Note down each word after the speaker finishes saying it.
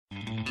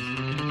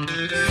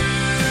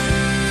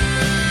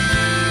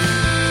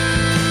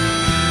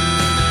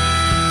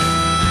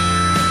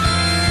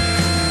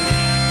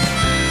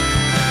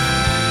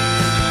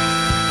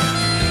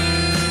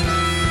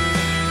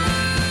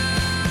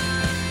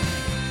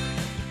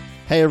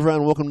Hey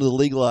everyone, welcome to The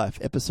League Life,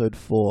 episode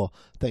 4.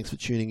 Thanks for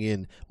tuning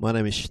in. My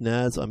name is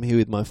Shinazz. I'm here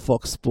with my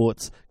Fox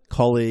Sports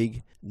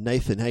colleague,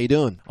 Nathan. How you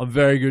doing? I'm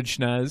very good,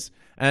 Shinazz.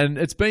 And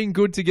it's been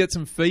good to get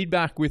some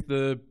feedback with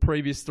the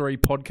previous 3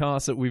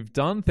 podcasts that we've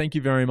done. Thank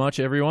you very much,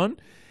 everyone.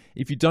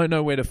 If you don't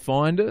know where to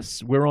find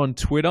us, we're on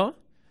Twitter,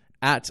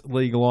 at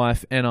League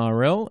Life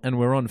NRL, and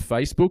we're on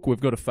Facebook.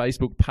 We've got a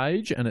Facebook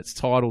page, and it's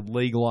titled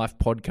League Life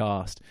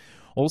Podcast.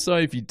 Also,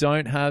 if you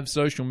don't have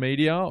social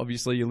media,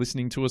 obviously you're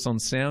listening to us on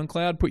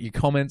SoundCloud, put your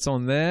comments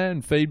on there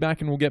and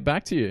feedback and we'll get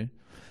back to you.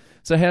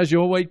 So how's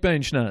your week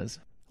been, Shinazz?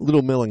 A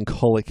little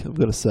melancholic, I've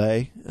got to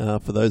say.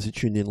 For those who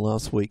tuned in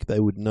last week, they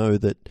would know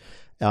that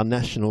our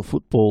National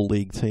Football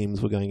League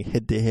teams were going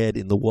head-to-head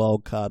in the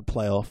wildcard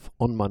playoff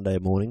on Monday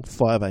morning,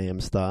 5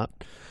 a.m. start.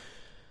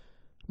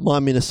 My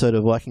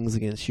Minnesota Vikings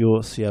against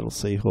your Seattle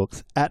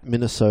Seahawks at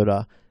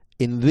Minnesota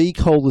in the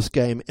coldest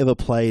game ever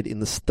played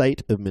in the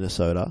state of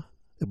Minnesota.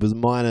 It was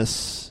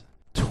minus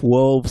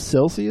 12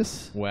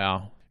 Celsius.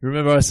 Wow.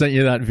 Remember I sent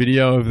you that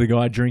video of the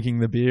guy drinking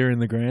the beer in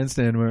the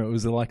grandstand where it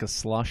was like a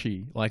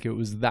slushy, like it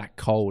was that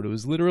cold. It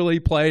was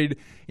literally played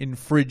in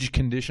fridge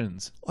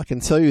conditions. I can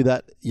tell you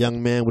that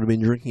young man would have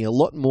been drinking a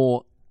lot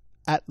more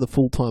at the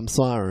full-time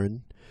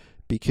siren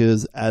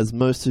because, as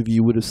most of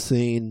you would have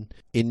seen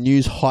in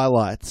news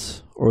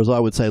highlights, or as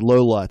I would say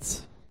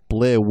lowlights,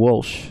 Blair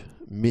Walsh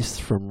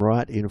missed from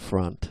right in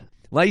front.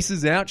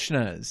 Laces out,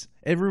 Shinazz.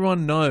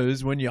 Everyone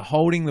knows when you're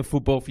holding the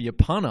football for your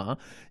punter,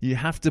 you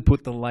have to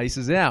put the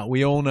laces out.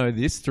 We all know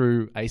this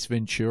through Ace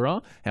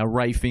Ventura, how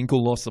Ray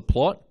Finkel lost the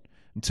plot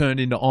and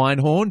turned into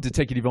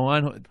Detective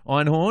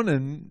Einhorn,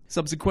 and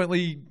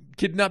subsequently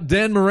kidnapped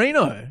Dan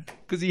Marino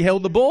because he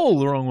held the ball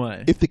the wrong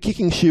way. If the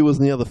kicking shoe was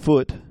on the other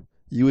foot,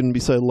 you wouldn't be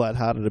so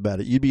lighthearted about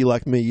it. You'd be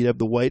like me. You'd have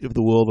the weight of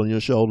the world on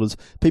your shoulders,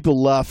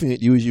 people laughing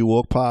at you as you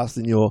walk past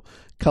in your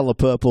colour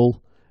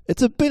purple.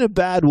 It's been a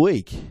bad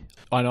week.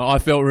 I know. I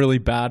felt really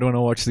bad when I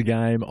watched the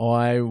game.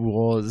 I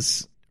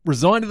was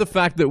resigned to the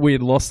fact that we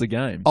had lost the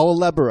game. I'll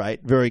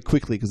elaborate very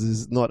quickly because this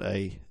is not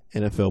a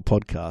NFL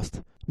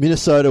podcast.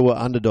 Minnesota were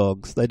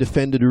underdogs. They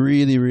defended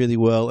really, really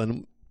well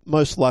and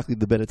most likely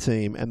the better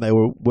team, and they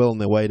were well on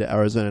their way to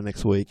Arizona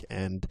next week,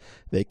 and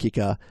their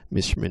kicker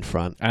missed from in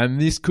front. And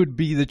this could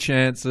be the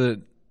chance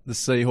that the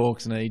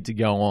Seahawks need to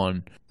go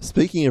on.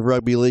 Speaking of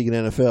rugby league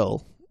and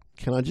NFL,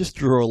 can I just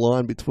draw a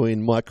line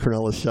between my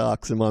Cronulla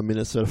Sharks and my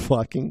Minnesota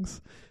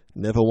Vikings?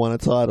 Never won a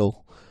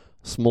title.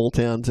 Small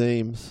town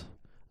teams.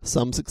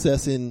 Some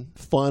success in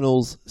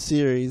finals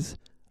series,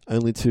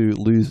 only to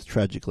lose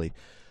tragically.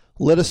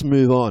 Let us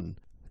move on.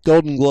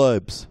 Golden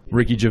Globes.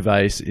 Ricky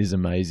Gervais is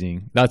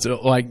amazing. That's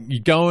like,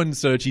 you go and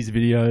search his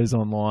videos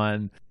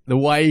online. The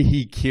way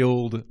he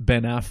killed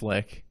Ben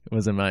Affleck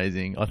was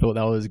amazing. I thought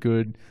that was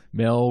good.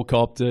 Mel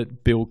copped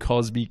it. Bill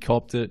Cosby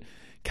copped it.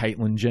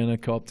 Caitlyn Jenner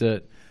copped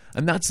it.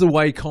 And that's the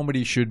way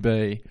comedy should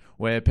be,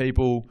 where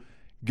people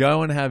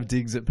go and have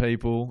digs at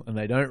people and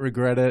they don't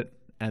regret it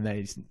and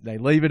they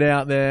leave it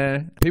out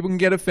there. People can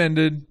get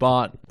offended,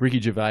 but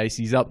Ricky Gervais,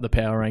 he's up the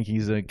power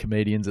rankings of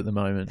comedians at the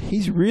moment.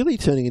 He's really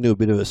turning into a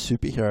bit of a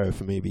superhero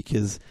for me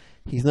because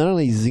he's not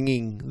only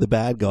zinging the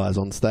bad guys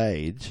on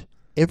stage,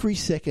 every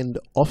second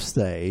off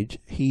stage,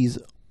 he's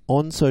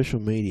on social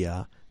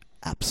media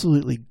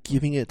absolutely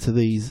giving it to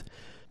these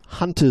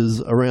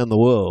hunters around the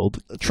world.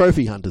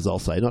 Trophy hunters, I'll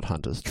say, not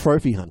hunters.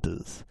 Trophy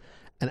hunters.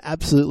 And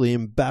absolutely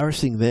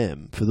embarrassing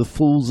them for the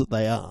fools that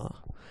they are.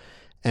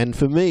 And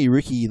for me,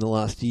 Ricky, in the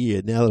last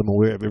year, now that I'm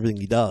aware of everything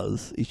he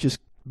does, he's just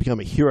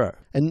become a hero.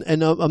 And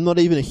I'm not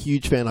even a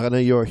huge fan. Like, I know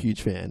you're a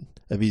huge fan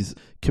of his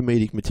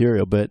comedic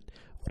material, but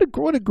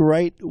what a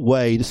great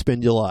way to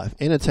spend your life,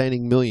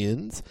 entertaining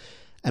millions,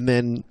 and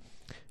then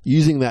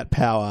using that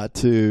power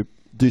to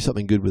do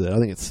something good with it. I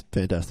think it's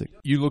fantastic.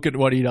 You look at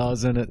what he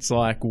does and it's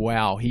like,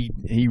 wow, he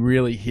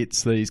really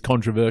hits these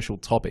controversial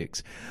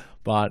topics.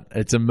 But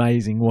it's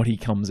amazing what he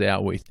comes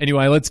out with.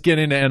 Anyway, let's get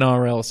into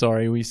NRL.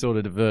 Sorry, we sort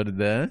of diverted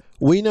there.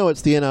 We know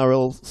it's the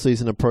NRL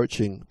season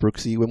approaching,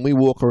 Brookesy, when we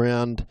walk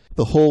around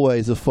the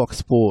hallways of Fox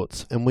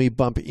Sports and we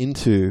bump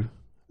into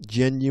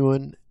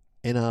genuine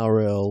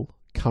NRL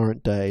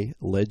current day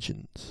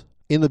legends.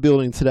 In the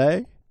building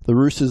today, the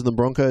Roosters and the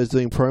Broncos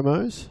doing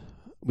promos.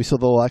 We saw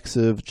the likes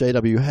of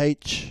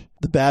JWH,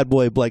 the bad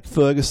boy Blake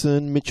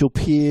Ferguson, Mitchell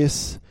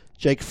Pearce,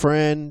 Jake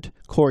Friend,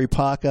 Corey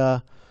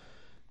Parker,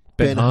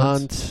 Ben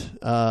Hunt,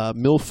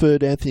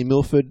 Anthony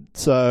Milford.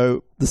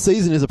 So the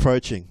season is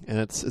approaching, and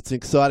it's an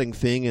exciting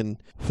thing. And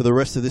for the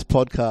rest of this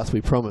podcast,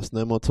 we promise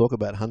no more talk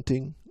about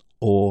hunting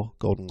or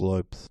Golden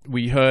Globes.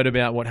 We heard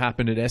about what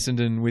happened at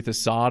Essendon with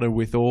Asada,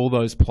 with all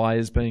those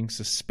players being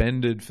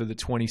suspended for the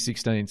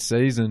 2016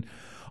 season.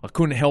 I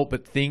couldn't help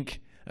but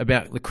think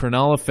about the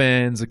Cronulla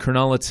fans, the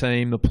Cronulla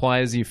team, the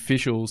players, the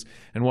officials,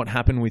 and what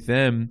happened with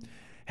them.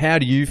 How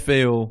do you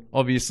feel,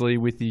 obviously,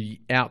 with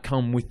the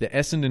outcome with the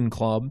Essendon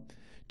club?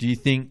 Do you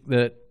think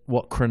that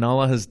what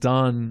Cronulla has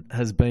done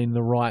has been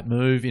the right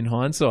move in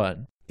hindsight?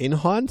 In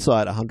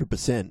hindsight,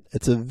 100%.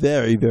 It's a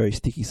very, very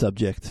sticky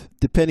subject.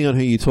 Depending on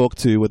who you talk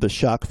to, whether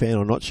Shark fan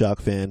or not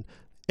Shark fan,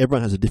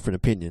 everyone has a different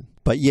opinion.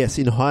 But yes,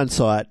 in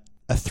hindsight,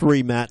 a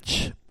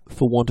 3-match,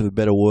 for want of a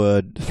better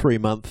word,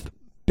 3-month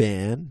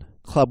ban.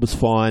 Club was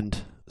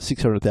fined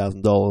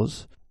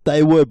 $600,000.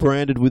 They were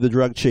branded with a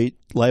drug cheat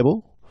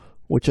label,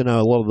 which I know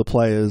a lot of the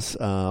players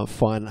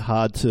find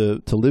hard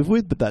to live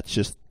with, but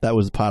that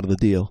was part of the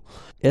deal.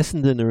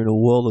 Essendon are in a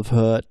world of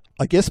hurt.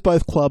 I guess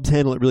both clubs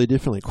handle it really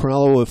differently.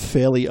 Cronulla were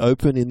fairly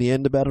open in the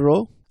end about it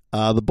all.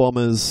 The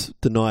Bombers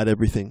denied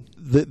everything.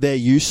 Their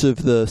use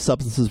of the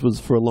substances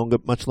was for a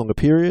much longer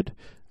period,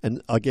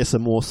 and I guess a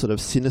more sort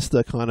of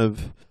sinister kind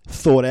of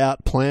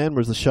thought-out plan,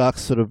 whereas the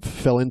Sharks sort of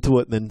fell into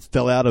it and then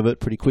fell out of it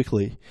pretty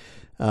quickly.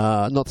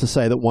 Not to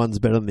say that one's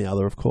better than the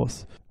other, of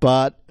course.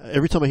 But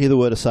every time I hear the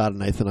word Asada,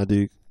 Nathan, I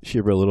do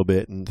shiver a little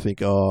bit and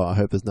think, I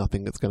hope there's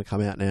nothing that's going to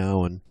come out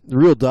now. And the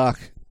real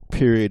dark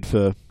period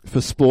for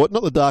sport,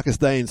 not the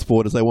darkest day in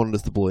sport as they wanted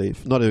us to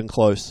believe, not even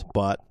close,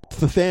 but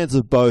for fans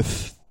of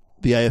both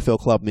the AFL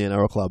club and the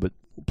NRL club,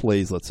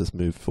 please, let's just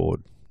move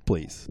forward,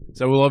 please.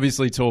 So we'll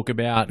obviously talk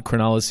about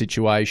Cronulla's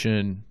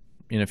situation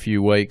in a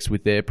few weeks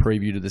with their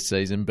preview to the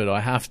season, but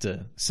I have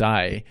to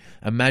say,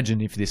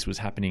 imagine if this was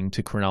happening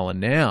to Cronulla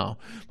now,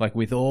 like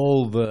with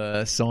all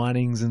the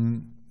signings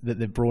that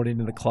they've brought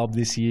into the club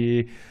this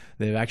year.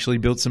 They've actually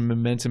built some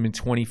momentum in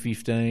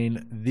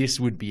 2015. This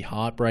would be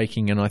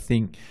heartbreaking, and I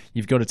think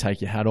you've got to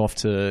take your hat off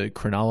to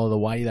Cronulla, the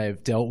way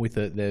they've dealt with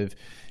it.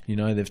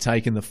 They've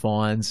taken the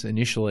fines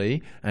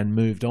initially and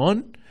moved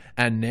on,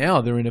 and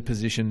now they're in a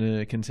position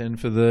to contend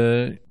for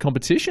the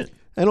competition.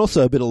 And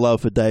also a bit of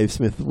love for Dave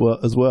Smith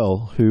as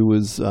well, who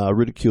was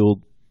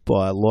ridiculed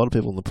by a lot of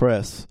people in the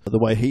press. The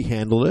way he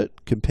handled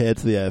it compared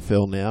to the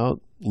AFL now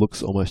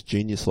looks almost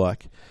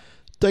genius-like.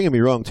 Don't get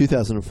me wrong,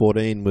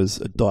 2014 was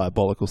a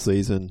diabolical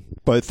season,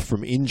 both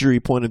from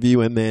injury point of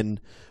view and then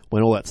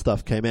when all that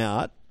stuff came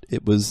out,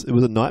 it was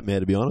a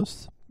nightmare, to be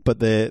honest. But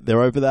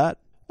they're over that.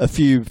 A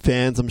few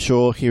fans, I'm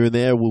sure, here and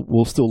there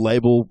will still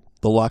label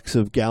the likes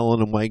of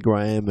Gallen and Wade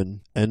Graham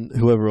and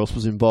whoever else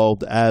was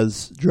involved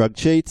as drug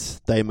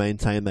cheats. They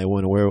maintain they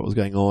weren't aware of what was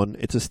going on.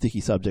 It's a sticky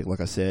subject, like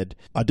I said.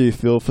 I do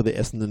feel for the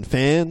Essendon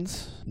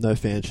fans. No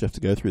fans should have to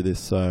go through this,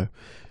 so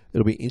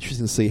it'll be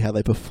interesting to see how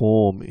they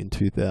perform in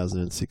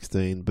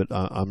 2016. But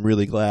I'm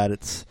really glad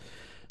it's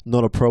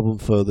not a problem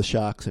for the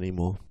Sharks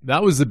anymore.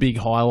 That was the big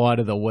highlight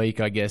of the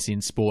week, I guess, in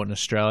sport in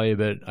Australia.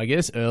 But I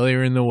guess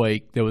earlier in the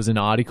week, there was an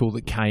article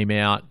that came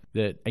out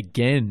that,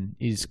 again,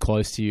 is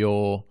close to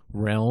your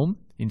realm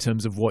in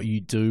terms of what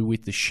you do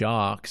with the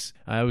Sharks.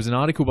 It was an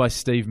article by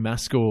Steve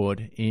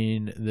Mascord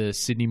in the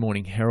Sydney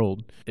Morning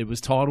Herald. It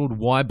was titled,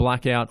 "Why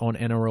Blackout on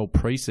NRL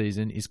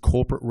Preseason is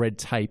Corporate Red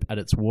Tape at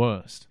its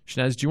Worst."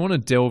 Shinazz, do you want to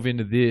delve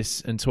into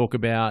this and talk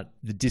about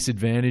the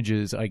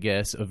disadvantages, I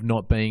guess, of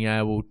not being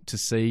able to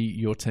see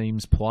your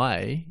teams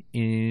play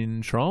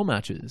in trial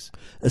matches?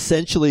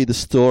 Essentially, the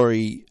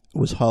story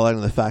was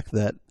highlighting the fact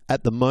that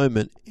at the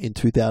moment, in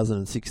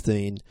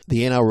 2016,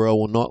 the NRL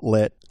will not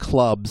let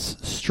clubs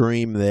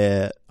stream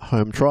their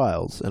home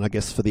trials, and I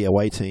guess for the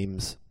away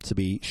teams to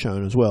be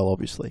shown as well,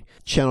 obviously.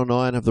 Channel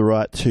 9 have the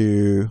right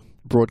to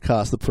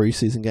broadcast the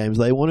preseason games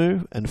they want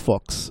to, and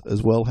Fox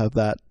as well have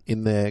that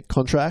in their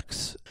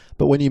contracts.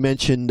 But when you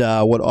mentioned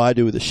what I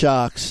do with the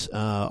Sharks,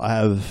 I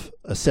have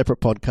a separate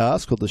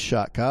podcast called the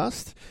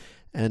Sharkcast,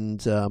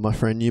 and my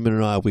friend Newman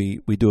and I, we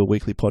do a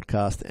weekly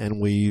podcast,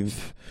 and we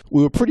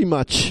were pretty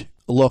much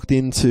locked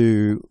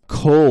into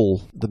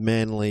call the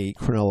Manly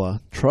Cronulla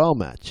trial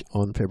match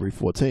on February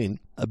 14,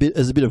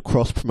 as a bit of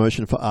cross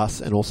promotion for us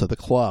and also the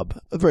club.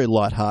 A very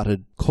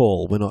light-hearted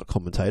call. We're not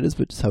commentators,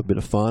 but just have a bit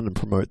of fun and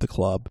promote the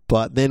club.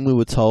 But then we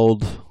were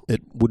told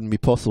it wouldn't be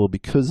possible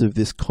because of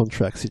this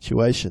contract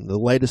situation. The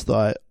latest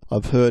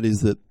I've heard is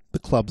that the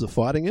clubs are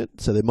fighting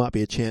it, so there might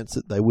be a chance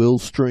that they will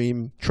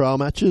stream trial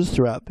matches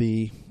throughout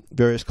the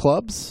various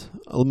clubs.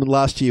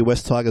 Last year,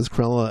 West Tigers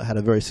Cronulla had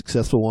a very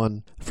successful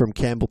one from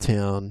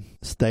Campbelltown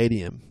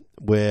Stadium,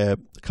 where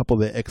a couple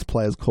of their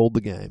ex-players called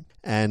the game,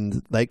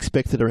 and they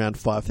expected around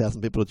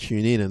 5,000 people to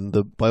tune in, and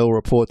by all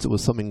reports, it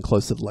was something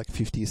closer to like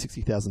 50 or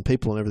 60,000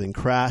 people, and everything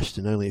crashed,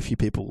 and only a few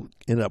people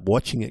ended up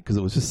watching it because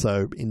it was just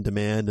so in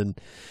demand.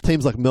 And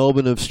teams like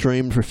Melbourne have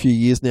streamed for a few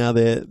years now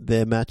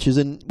their matches,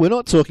 and we're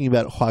not talking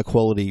about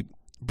high-quality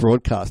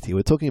broadcast here.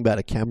 We're talking about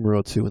a camera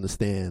or two in the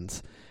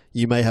stands.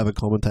 You may have a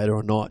commentator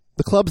or not.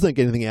 The clubs don't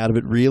get anything out of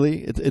it,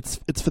 really.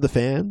 It's for the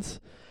fans.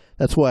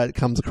 That's why it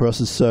comes across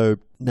as so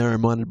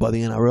narrow-minded by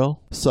the NRL.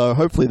 So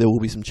hopefully there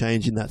will be some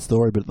change in that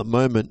story. But at the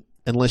moment,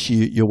 unless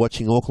you're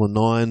watching Auckland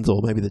Nines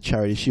or maybe the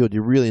Charity Shield,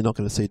 you're really not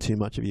going to see too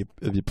much of your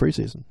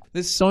preseason.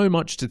 There's so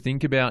much to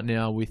think about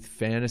now with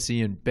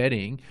fantasy and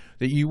betting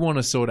that you want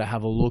to sort of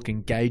have a look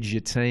and gauge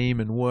your team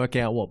and work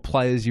out what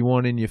players you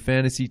want in your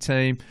fantasy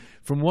team.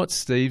 From what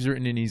Steve's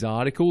written in his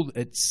article,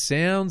 it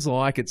sounds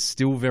like it's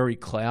still very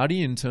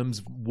cloudy in terms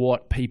of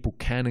what people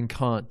can and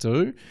can't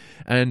do.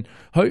 And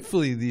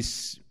hopefully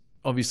this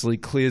obviously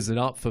clears it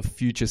up for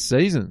future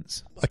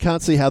seasons. I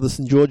can't see how the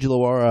St George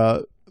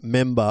Illawarra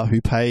member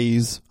who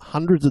pays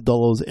hundreds of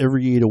dollars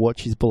every year to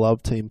watch his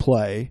beloved team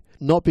play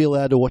not be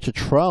allowed to watch a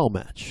trial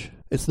match.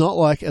 It's not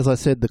like, as I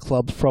said, the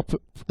clubs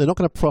they're not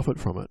going to profit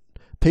from it.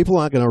 People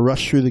aren't going to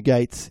rush through the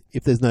gates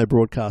if there's no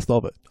broadcast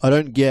of it. I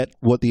don't get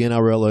what the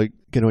NRL are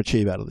going to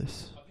achieve out of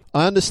this.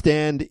 I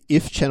understand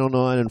if Channel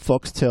 9 and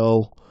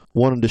Foxtel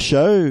wanted to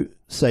show,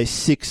 say,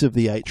 6 of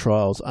the 8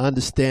 trials. I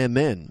understand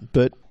then,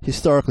 but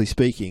historically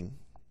speaking,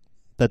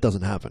 that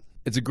doesn't happen.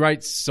 It's a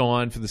great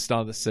sign for the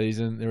start of the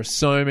season. There are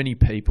so many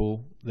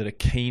people that are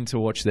keen to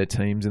watch their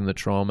teams in the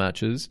trial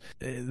matches.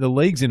 The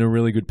league's in a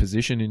really good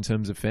position in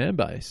terms of fan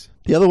base.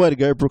 The other way to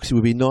go, Brooksy,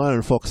 would be Nine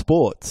and Fox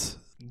Sports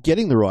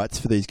getting the rights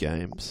for these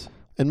games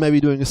and maybe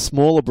doing a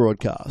smaller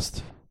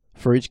broadcast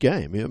for each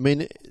game. I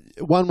mean,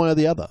 one way or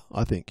the other,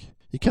 I think.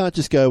 You can't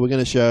just go, we're going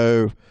to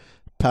show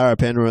Para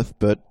Penrith,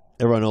 but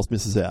everyone else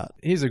misses out.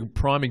 Here's a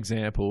prime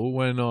example.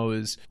 When I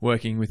was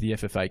working with the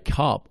FFA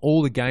Cup,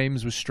 all the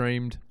games were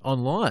streamed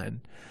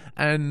online.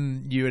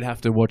 And you would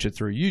have to watch it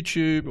through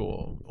YouTube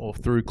or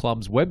through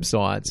clubs'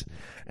 websites.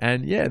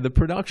 And yeah, the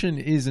production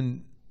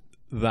isn't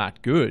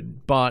that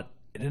good, but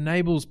it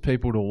enables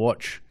people to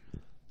watch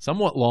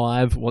somewhat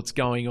live what's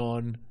going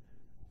on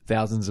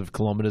thousands of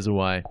kilometres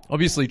away.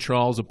 Obviously,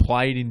 trials are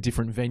played in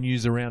different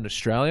venues around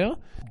Australia.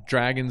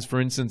 Dragons, for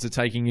instance, are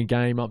taking a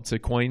game up to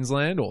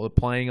Queensland, or they're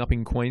playing up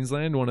in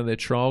Queensland, one of their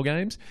trial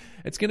games.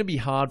 It's going to be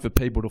hard for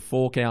people to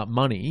fork out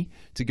money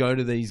to go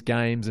to these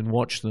games and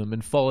watch them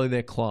and follow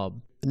their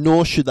club.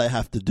 Nor should they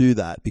have to do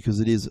that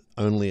because it is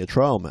only a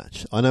trial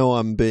match. I know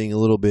I'm being a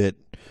little bit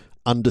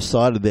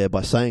undecided there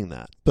by saying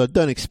that, but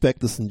don't expect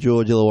the St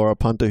George Illawarra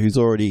punter who's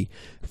already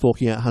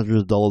forking out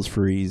hundreds of dollars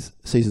for his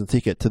season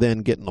ticket to then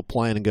get on a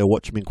plane and go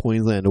watch him in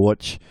Queensland or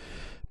watch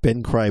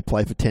Ben Cray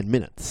play for 10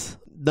 minutes.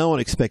 No one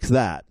expects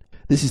that.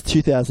 This is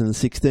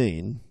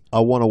 2016. I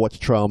want to watch a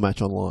trial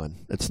match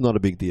online. It's not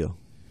a big deal.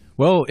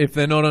 Well, if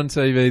they're not on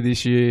TV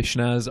this year,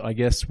 Shinazz, I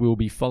guess we'll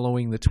be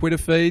following the Twitter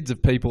feeds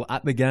of people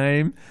at the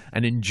game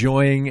and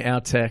enjoying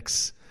our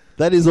texts.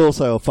 That is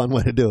also a fun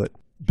way to do it.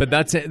 But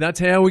that's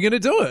how we're going to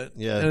do it.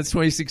 Yeah. And it's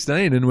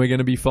 2016, and we're going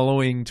to be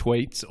following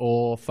tweets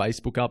or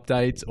Facebook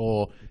updates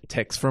or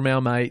texts from our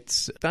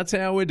mates. That's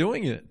how we're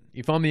doing it.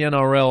 If I'm the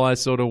NRL, I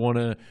sort of want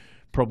to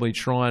probably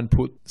try and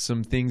put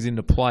some things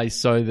into place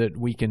so that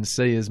we can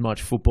see as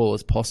much football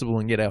as possible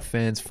and get our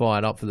fans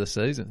fired up for the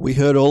season. We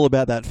heard all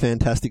about that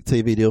fantastic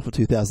TV deal for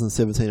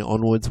 2017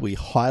 onwards. We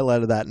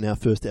highlighted that in our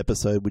first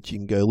episode, which you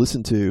can go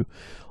listen to.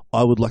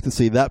 I would like to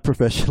see that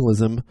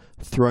professionalism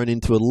thrown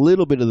into a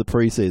little bit of the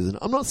preseason.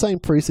 I'm not saying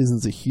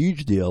preseason's a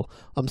huge deal.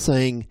 I'm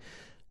saying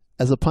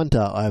as a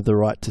punter, I have the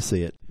right to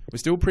see it. We're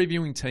still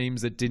previewing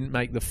teams that didn't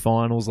make the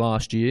finals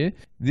last year.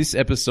 This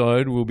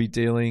episode will be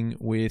dealing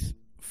with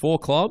 4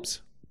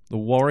 clubs: the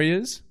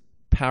Warriors,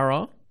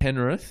 Para,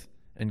 Penrith,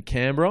 and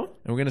Canberra. And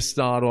we're going to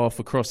start off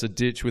across the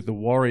ditch with the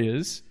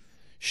Warriors.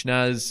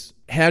 Shinazz,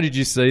 how did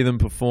you see them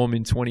perform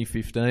in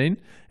 2015?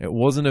 It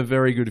wasn't a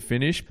very good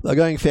finish. They're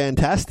going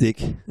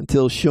fantastic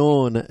until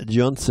Sean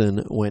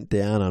Johnson went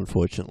down,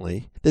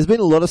 unfortunately. There's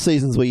been a lot of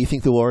seasons where you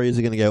think the Warriors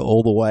are going to go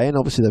all the way, and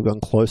obviously they've gone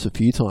close a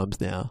few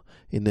times now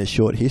in their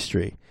short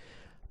history.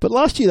 But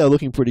last year they were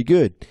looking pretty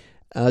good.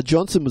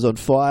 Johnson was on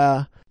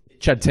fire.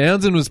 Chad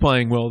Townsend was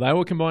playing well. They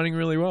were combining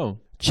really well.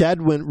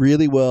 Chad went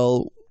really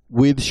well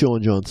with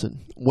Sean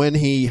Johnson. When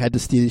he had to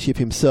steer the ship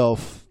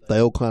himself, they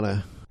all kind of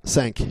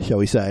sank, shall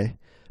we say.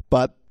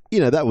 But, you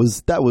know, that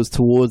was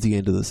towards the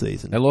end of the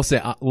season. They lost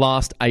their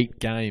last 8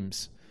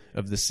 games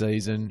of the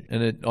season.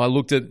 And I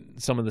looked at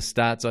some of the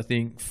stats. I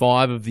think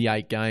 5 of the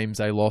 8 games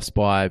they lost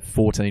by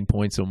 14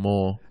 points or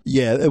more.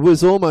 Yeah, it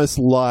was almost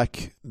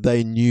like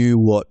they knew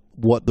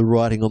what the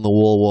writing on the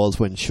wall was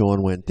when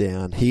Sean went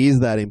down. He is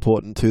that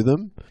important to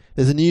them.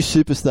 There's a new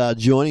superstar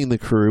joining the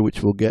crew,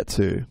 which we'll get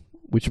to,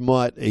 which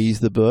might ease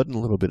the burden a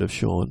little bit of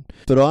Sean.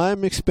 But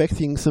I'm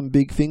expecting some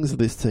big things of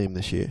this team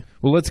this year.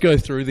 Well, let's go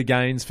through the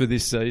gains for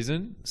this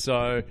season.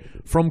 So,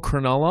 from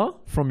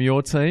Cronulla, from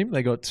your team,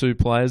 they got 2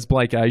 players,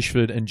 Blake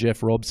Ashford and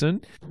Jeff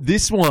Robson.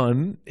 This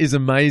one is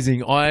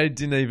amazing. I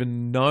didn't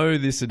even know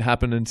this had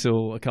happened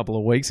until a couple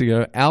of weeks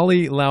ago.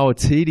 Ali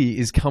Lauatiti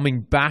is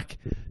coming back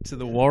to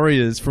the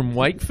Warriors from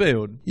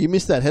Wakefield. You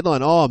missed that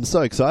headline. Oh, I'm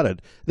so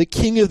excited. The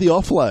king of the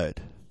offload.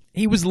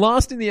 He was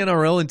last in the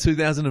NRL in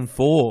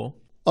 2004.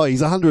 Oh,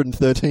 he's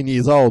 113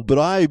 years old, but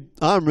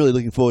I'm really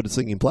looking forward to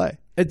seeing him play.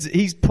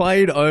 He's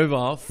played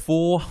over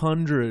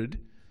 400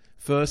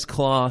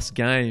 first-class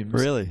games.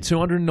 Really?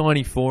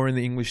 294 in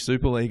the English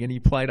Super League, and he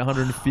played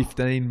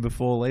 115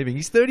 before leaving.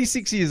 He's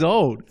 36 years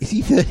old. Is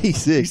he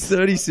 36? He's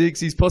 36.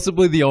 He's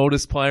possibly the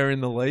oldest player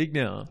in the league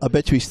now. I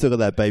bet you he's still got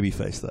that baby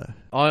face, though.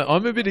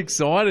 I'm a bit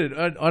excited.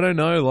 I don't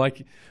know.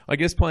 Like, I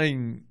guess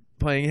playing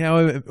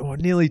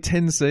nearly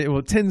 10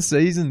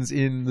 seasons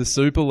in the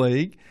Super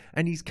League,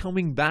 and he's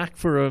coming back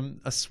for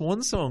a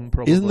swan song,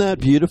 probably. Isn't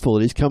that beautiful?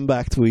 He's come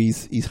back to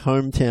his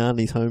hometown,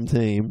 his home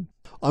team.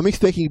 I'm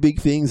expecting big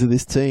things of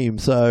this team,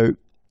 so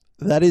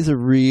that is a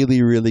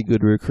really, really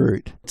good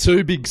recruit.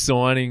 2 big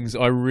signings.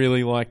 I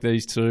really like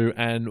these 2,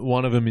 and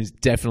one of them is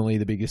definitely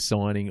the biggest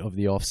signing of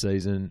the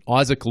off-season.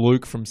 Isaac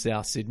Luke from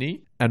South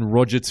Sydney and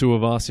Roger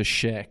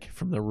Tuivasa-Sheck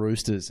from the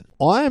Roosters.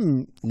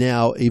 I'm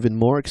now even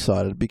more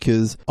excited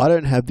because I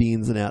don't have the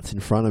ins and outs in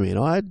front of me,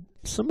 and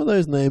Some of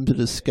those names had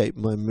escaped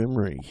my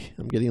memory.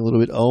 I'm getting a little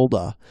bit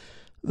older.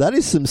 That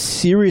is some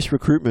serious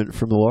recruitment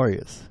from the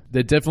Warriors.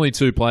 They're definitely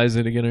two players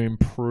that are going to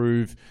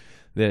improve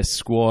their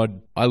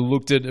squad. I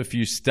looked at a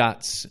few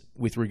stats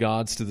with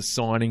regards to the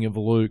signing of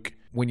Luke.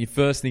 When you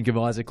first think of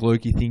Isaac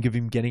Luke, you think of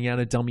him getting out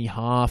a dummy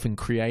half and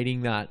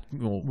creating that,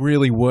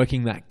 really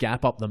working that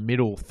gap up the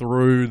middle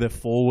through the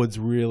forwards,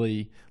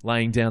 really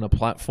laying down a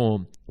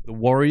platform. The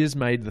Warriors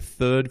made the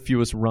third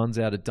fewest runs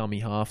out of dummy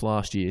half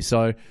last year.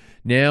 So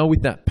now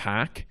with that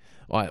pack,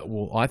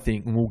 I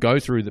think, and we'll go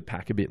through the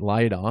pack a bit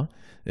later,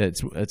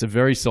 it's a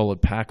very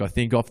solid pack. I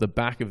think off the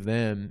back of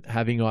them,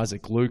 having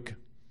Isaac Luke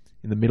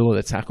in the middle of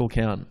the tackle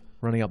count,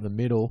 running up the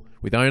middle,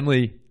 with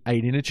only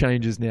 8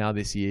 interchanges now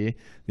this year,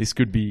 this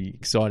could be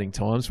exciting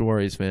times for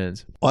Warriors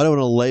fans. I don't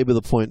want to labour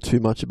the point too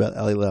much about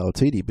Ali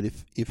Lauatiti, but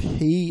if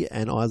he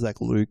and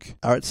Isaac Luke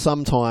are at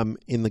some time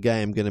in the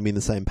game going to be in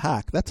the same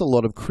pack, that's a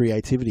lot of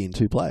creativity in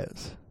two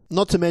players.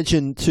 Not to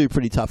mention two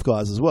pretty tough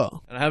guys as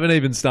well. And I haven't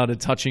even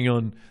started touching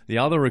on the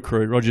other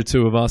recruit, Roger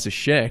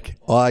Tuivasa-Sheck.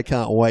 I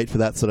can't wait for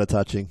that sort of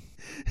touching.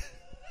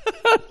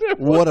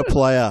 What a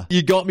player.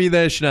 You got me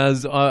there,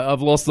 Shinazz.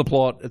 I've lost the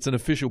plot. It's an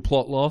official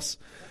plot loss.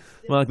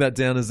 Mark that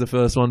down as the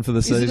first one for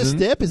the season. Is it a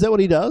step? Is that what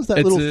he does? That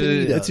little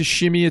thing he does? It's a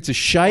shimmy. It's a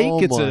shake. Oh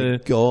my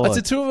God.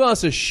 It's a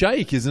Tuivasa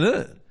shake, isn't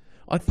it?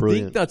 I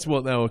think that's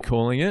what they were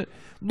calling it.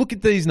 Look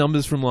at these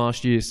numbers from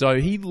last year. So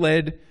he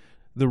led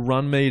the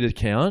run meter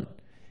count.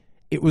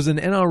 It was an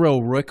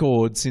NRL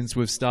record since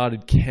we've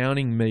started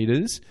counting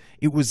meters.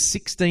 It was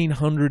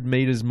 1,600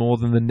 meters more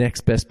than the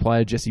next best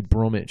player, Jesse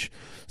Bromwich.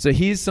 So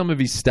here's some of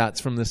his stats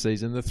from the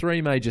season. The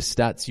three major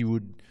stats you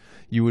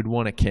would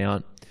want to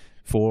count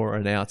for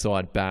an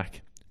outside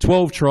back.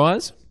 12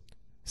 tries,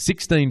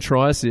 16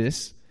 try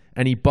assists,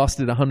 and he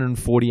busted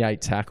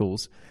 148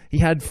 tackles. He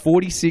had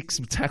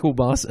 46 tackle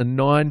busts and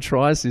 9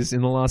 try assists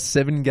in the last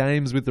 7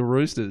 games with the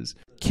Roosters.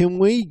 Can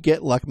we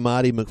get like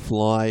Marty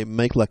McFly,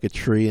 make like a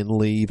tree and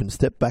leave and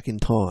step back in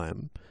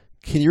time?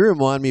 Can you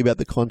remind me about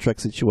the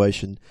contract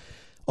situation?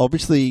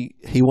 Obviously,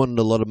 he wanted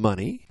a lot of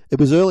money. It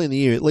was early in the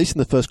year, at least in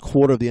the first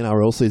quarter of the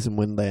NRL season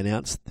when they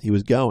announced he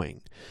was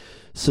going.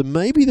 So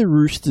maybe the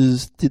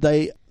Roosters, did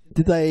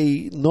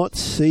they not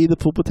see the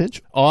full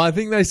potential? Oh, I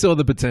think they saw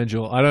the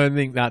potential. I don't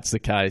think that's the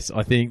case.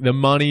 I think the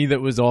money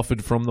that was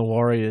offered from the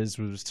Warriors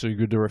was too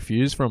good to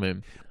refuse from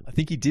him. I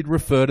think he did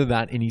refer to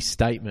that in his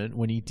statement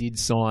when he did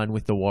sign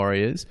with the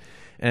Warriors.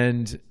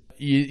 And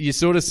you're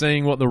sort of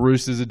seeing what the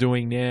Roosters are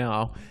doing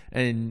now.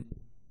 And,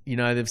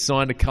 they've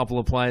signed a couple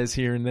of players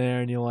here and there.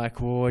 And you're like,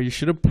 well, you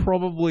should have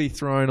probably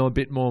thrown a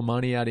bit more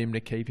money at him to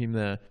keep him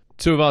there.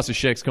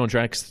 Tuivasa-Sheck's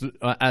contracts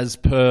as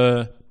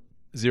per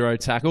zero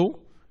tackle.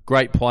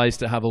 Great place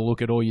to have a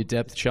look at all your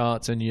depth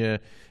charts and your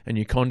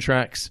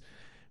contracts.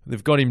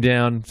 They've got him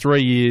down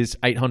 3 years,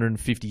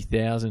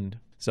 $850,000.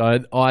 So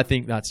I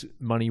think that's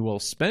money well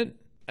spent.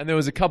 And there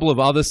was a couple of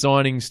other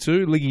signings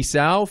too. Liggy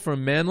Sal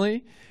from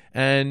Manly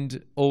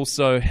and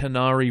also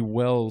Henari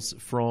Wells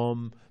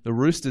from the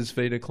Roosters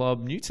feeder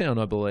club, Newtown,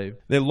 I believe.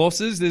 Their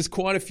losses, there's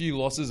quite a few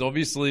losses,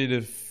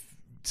 obviously,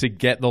 to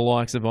get the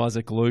likes of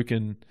Isaac Luke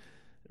and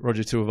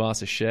Roger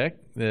Tuivasa-Sheck.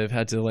 They've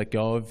had to let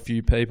go of a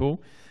few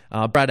people.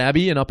 Brad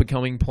Abbey, an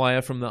up-and-coming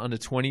player from the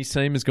under-20s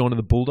team, has gone to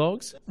the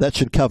Bulldogs. That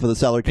should cover the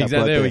salary cap exactly,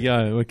 right there.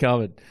 There we go. We're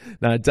covered.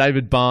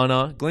 David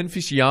Barner. Glenn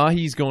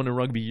Fishiahi's gone to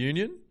Rugby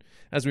Union.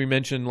 As we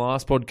mentioned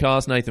last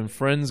podcast, Nathan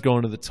Friend's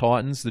gone to the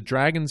Titans. The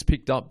Dragons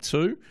picked up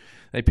 2.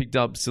 They picked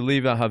up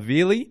Saliva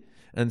Havili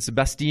and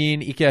Sebastian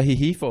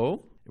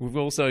Ikahihifo. We've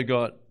also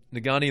got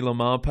Nagani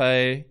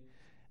Lamape,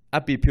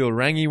 Api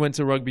Pilrangi went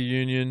to Rugby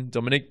Union,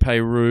 Dominic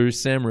Peru,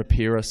 Sam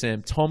Rapira,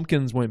 Sam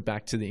Tompkins went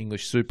back to the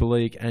English Super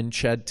League, and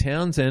Chad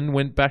Townsend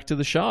went back to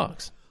the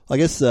Sharks. I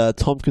guess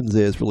Tompkins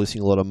there is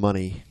releasing a lot of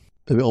money.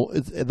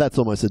 That's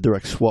almost a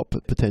direct swap,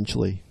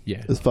 potentially,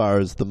 as far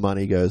as the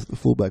money goes, the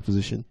fullback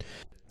position.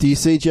 Do you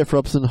see Jeff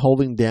Robson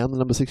holding down the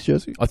number 6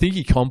 jersey? I think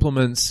he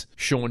complements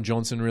Sean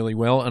Johnson really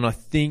well, and I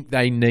think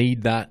they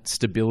need that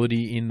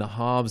stability in the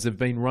halves. They've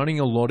been running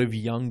a lot of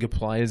younger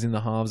players in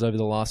the halves over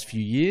the last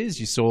few years.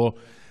 You saw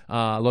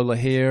Lola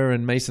Hare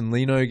and Mason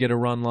Lino get a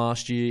run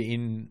last year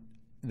in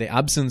the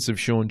absence of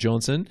Sean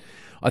Johnson.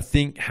 I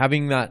think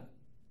having that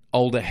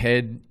older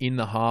head in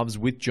the halves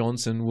with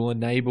Johnson will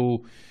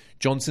enable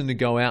Johnson to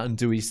go out and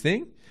do his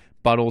thing,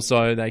 but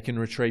also they can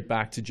retreat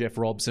back to Jeff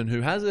Robson,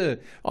 who has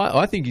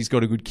I think he's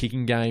got a good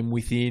kicking game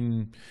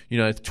within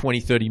 20,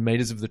 30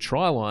 metres of the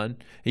try line.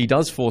 He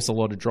does force a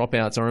lot of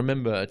dropouts. I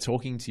remember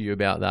talking to you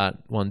about that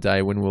one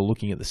day when we were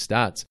looking at the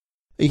stats.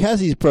 He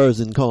has his pros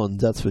and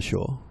cons, that's for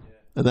sure.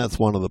 And that's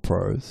one of the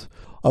pros.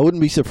 I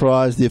wouldn't be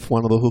surprised if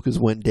one of the hookers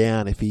went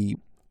down, if he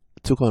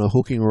took on a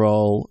hooking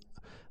role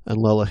and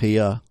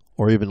Lalahia,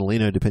 or even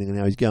Lino, depending on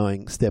how he's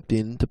going, stepped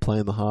in to play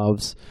in the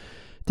halves.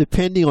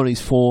 Depending on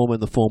his form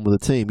and the form of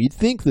the team, you'd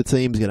think the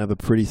team's going to have a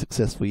pretty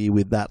successful year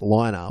with that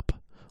lineup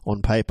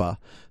on paper.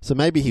 So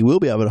maybe he will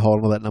be able to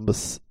hold on to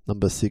that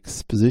number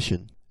 6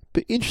 position.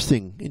 But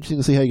interesting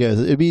to see how he goes.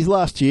 It'll be his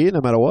last year,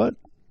 no matter what.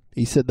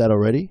 He said that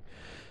already.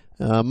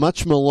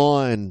 Much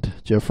maligned,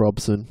 Jeff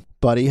Robson.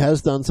 but he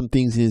has done some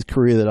things in his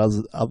career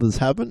that others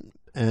haven't.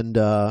 And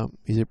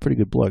he's a pretty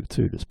good bloke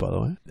too, just by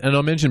the way. And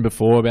I mentioned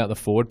before about the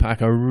forward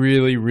pack. I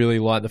really, really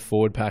like the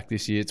forward pack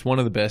this year. It's one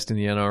of the best in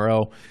the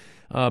NRL.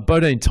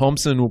 Bodine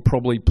Thompson will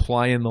probably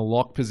play in the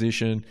lock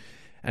position,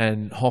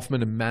 and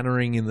Hoffman and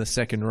Mannering in the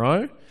second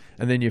row.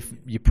 And then your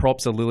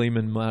props are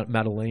Lilliman,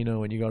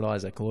 Madalino, and you got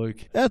Isaac Luke.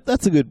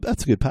 That's a good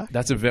pack.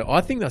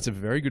 I think that's a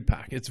very good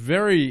pack.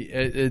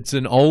 It's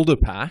an older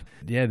pack.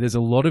 Yeah, there's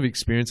a lot of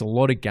experience, a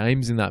lot of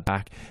games in that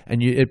pack,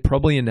 and it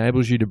probably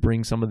enables you to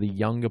bring some of the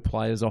younger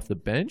players off the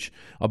bench.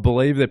 I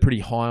believe they're pretty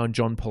high on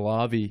John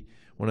Pallavi,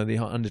 one of the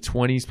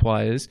under-20s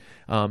players,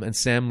 and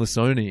Sam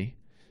Lissoni.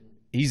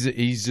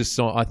 He's just,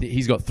 I think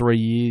he's got 3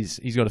 years.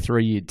 He's got a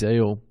 3-year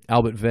deal.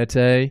 Albert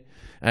Vete.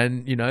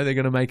 And, they're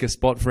going to make a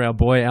spot for our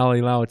boy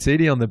Ali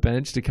Lauatiti on the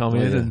bench to come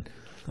in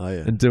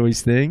and do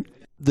his thing.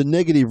 The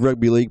negative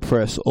rugby league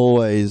press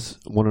always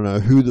want to know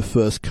who the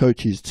first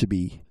coach is to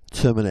be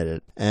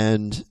terminated.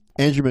 And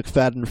Andrew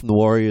McFadden from the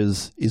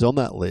Warriors is on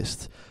that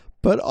list.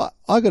 But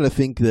I got to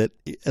think that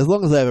as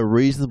long as they have a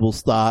reasonable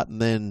start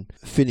and then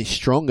finish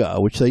stronger,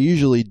 which they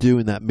usually do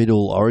in that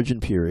middle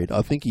origin period,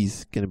 I think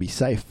he's going to be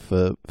safe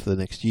for the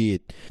next year.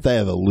 If they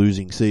have a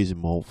losing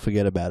season, well,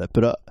 forget about it.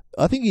 But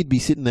I think he'd be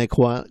sitting there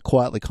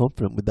quietly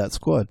confident with that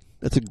squad.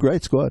 That's a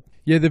great squad.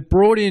 Yeah, they've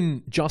brought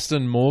in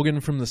Justin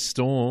Morgan from the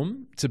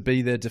Storm to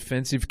be their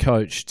defensive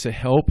coach to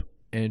help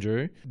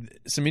Andrew.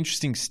 Some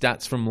interesting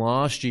stats from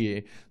last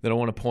year that I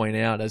want to point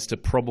out as to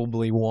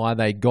probably why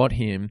they got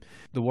him.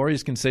 The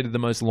Warriors conceded the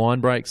most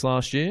line breaks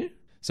last year,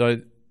 so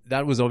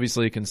that was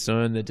obviously a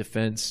concern, their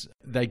defence.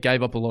 They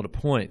gave up a lot of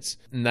points,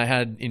 and they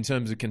had, in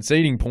terms of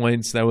conceding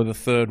points, they were the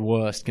third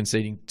worst,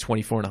 conceding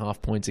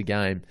 24.5 points a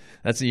game.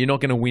 You're not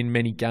going to win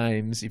many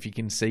games if you're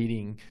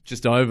conceding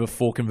just over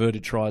 4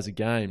 converted tries a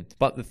game.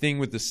 But the thing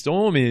with the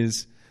Storm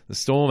is, the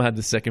Storm had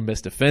the second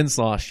best defence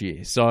last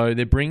year. So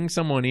they're bringing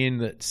someone in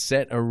that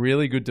set a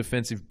really good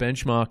defensive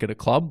benchmark at a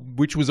club,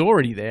 which was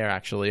already there,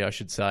 actually, I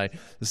should say.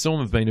 The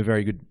Storm have been a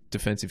very good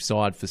defensive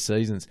side for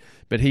seasons.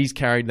 But he's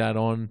carried that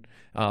on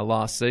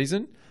last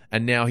season,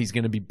 and now he's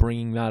going to be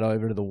bringing that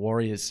over to the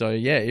Warriors. So,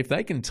 yeah, if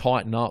they can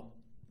tighten up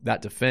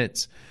that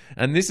defence,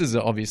 and this is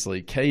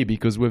obviously key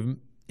because we've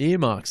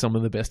earmarked some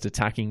of the best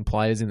attacking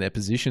players in their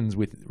positions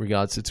with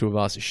regards to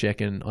Tuivasa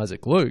Sheck and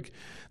Isaac Luke,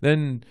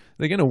 then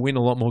they're going to win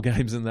a lot more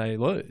games than they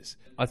lose.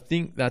 I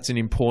think that's an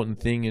important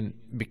thing. And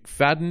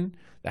McFadden,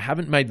 they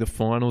haven't made the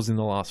finals in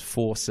the last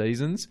 4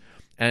 seasons.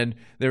 And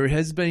there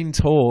has been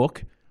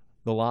talk,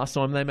 the last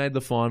time they made the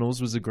finals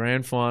was a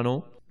grand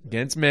final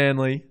against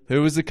Manly.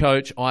 Who was the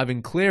coach?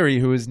 Ivan Cleary,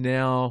 who is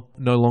now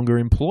no longer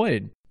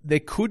employed.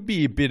 There could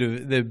be a bit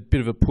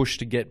of a push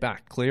to get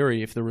back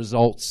Cleary if the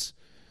results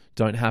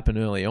don't happen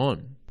early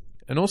on.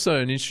 And also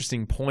an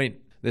interesting point,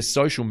 their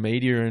social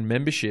media and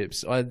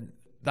memberships,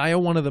 they are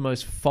one of the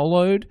most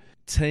followed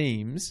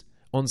teams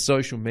on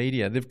social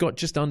media. They've got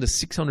just under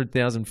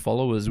 600,000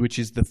 followers, which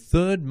is the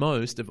third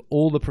most of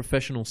all the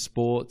professional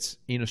sports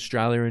in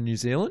Australia and New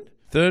Zealand.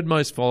 Third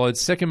most followed,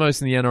 second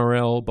most in the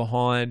NRL,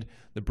 behind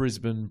the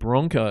Brisbane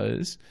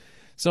Broncos.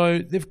 So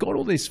they've got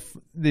all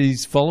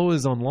these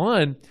followers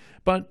online,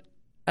 but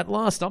at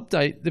last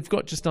update, they've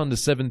got just under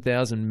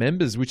 7,000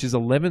 members, which is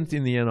 11th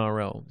in the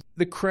NRL.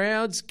 The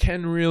crowds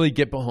can really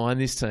get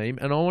behind this team,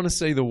 and I want to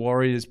see the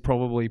Warriors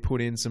probably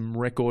put in some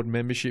record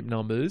membership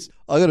numbers.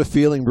 I got a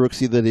feeling,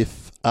 Brooksy, that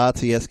if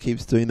RTS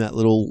keeps doing that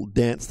little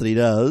dance that he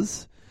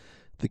does,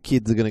 the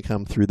kids are going to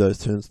come through those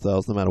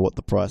turnstiles no matter what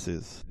the price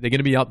is. They're going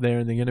to be up there,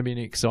 and they're going to be an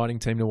exciting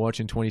team to watch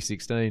in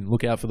 2016.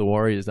 Look out for the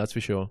Warriors, that's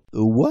for sure.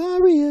 The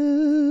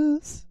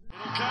Warriors!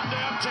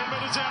 Countdown, 10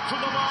 metres out from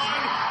the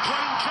line.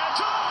 Clean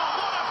catch. Oh,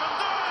 what happened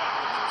there?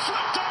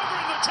 Flipped over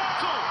in the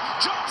tackle.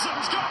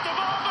 Johnson's got the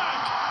ball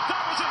back.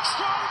 That was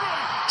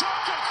extraordinary.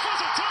 Tompkins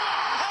fizz it to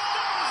him. And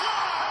that was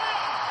not a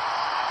hand.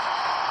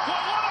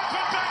 Well, what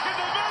happened back in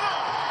the middle?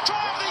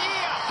 Try of the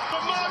year.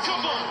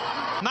 Remarkable.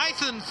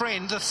 Nathan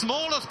Friend, the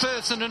smallest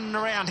person in and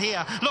around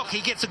here. Look,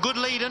 he gets a good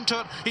lead into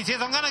it. He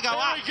says, I'm going to go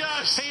there up. He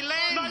goes. He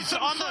lands Nathan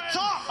on Friend. The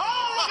top.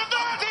 Oh, look at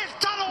that. There's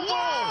tunnel ball.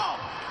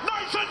 Wow.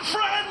 Nathan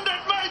Friend,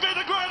 it may be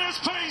the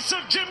greatest piece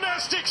of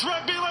gymnastics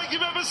rugby league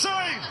you've ever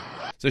seen.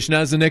 So,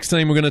 Shinazz, the next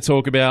team we're going to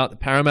talk about, the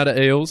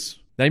Parramatta Eels.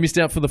 They missed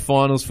out for the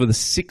finals for the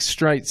 6th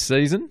straight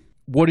season.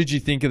 What did you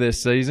think of their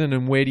season,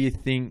 and where do you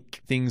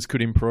think things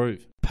could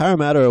improve?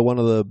 Parramatta are one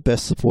of the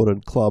best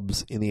supported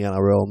clubs in the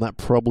NRL, and that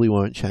probably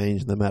won't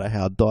change no matter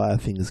how dire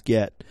things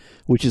get,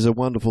 which is a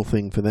wonderful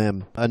thing for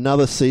them.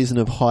 Another season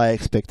of high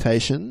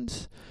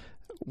expectations,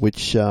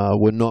 which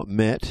were not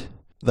met.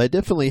 They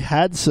definitely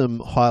had some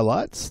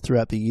highlights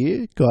throughout the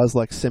year. Guys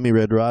like Semi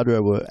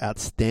Radradra were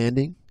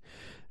outstanding,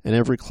 and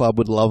every club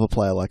would love a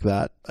player like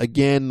that.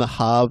 Again, the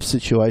halves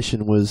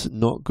situation was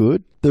not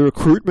good. The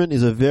recruitment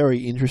is a very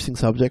interesting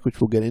subject, which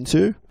we'll get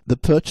into. The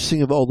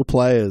purchasing of older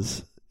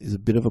players is a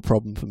bit of a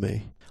problem for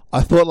me.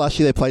 I thought last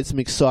year they played some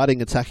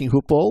exciting attacking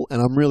football,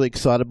 and I'm really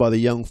excited by the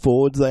young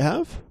forwards they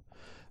have,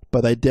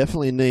 but they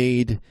definitely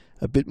need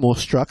a bit more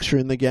structure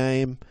in the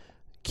game,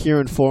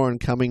 Kieran Foran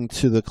coming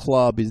to the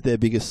club is their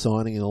biggest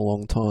signing in a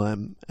long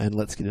time, and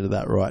let's get into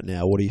that right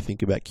now. What do you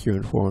think about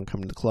Kieran Foran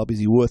coming to the club? Is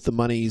he worth the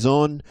money he's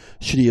on?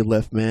 Should he have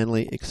left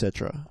Manly,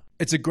 etc.?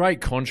 It's a great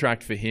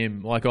contract for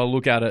him. Like, I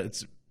look at it,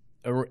 it's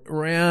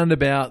around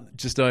about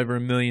just over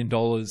 $1 million.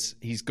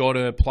 He's got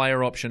a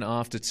player option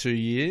after 2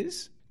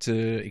 years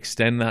to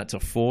extend that to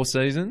 4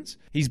 seasons.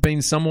 He's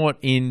been somewhat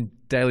in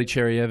Daly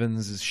Cherry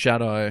Evans'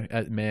 shadow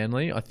at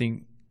Manly. I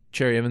think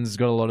Cherry Evans has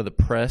got a lot of the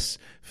press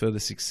for the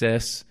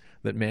success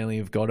that Manly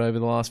have got over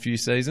the last few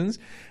seasons.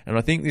 And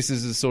I think this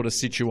is a sort of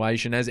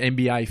situation, as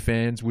NBA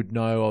fans would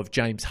know of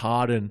James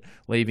Harden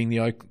leaving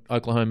the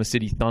Oklahoma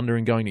City Thunder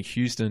and going to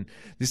Houston.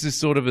 This is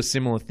sort of a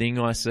similar thing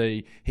I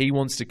see. He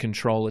wants to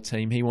control a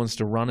team. He wants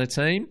to run a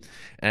team.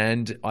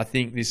 And I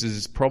think this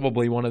is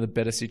probably one of the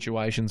better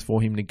situations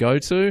for him to go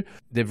to.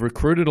 They've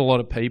recruited a lot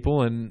of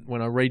people, and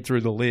when I read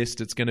through the list,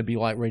 it's going to be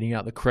like reading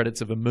out the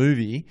credits of a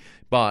movie.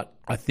 But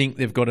I think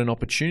they've got an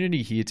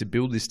opportunity here to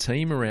build this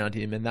team around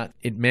him, and that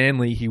at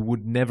Manly he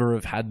would never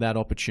have had that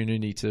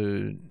opportunity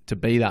to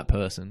be that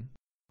person.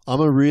 I'm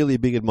a really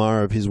big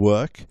admirer of his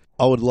work.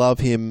 I would love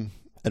him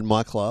at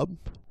my club.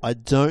 I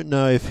don't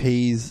know if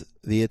he's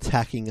the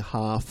attacking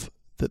half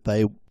that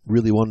they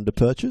really wanted to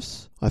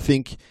purchase. I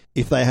think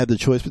if they had the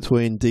choice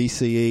between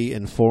DCE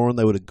and Foran,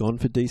 they would have gone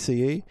for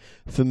DCE.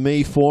 For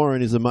me,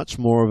 Foran is a much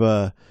more of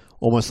a,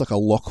 almost like a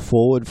lock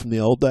forward from the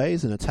old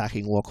days, an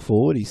attacking lock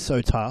forward. He's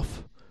so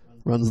tough,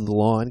 runs the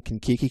line, can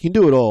kick, he can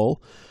do it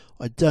all.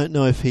 I don't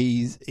know if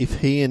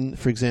he and,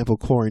 for example,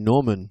 Corey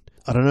Norman,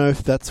 I don't know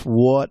if that's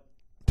what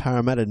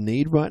Parramatta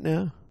need right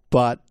now,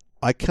 but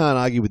I can't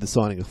argue with the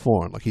signing of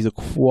Foran. Like, he's a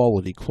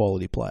quality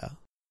player.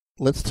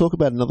 Let's talk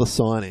about another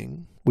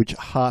signing, which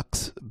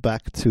harks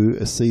back to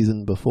a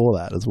season before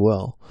that as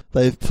well.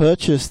 They've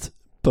purchased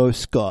Beau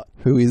Scott,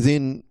 who is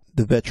in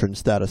the veteran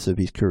status of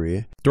his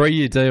career.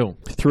 3-year deal.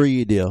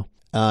 3-year deal.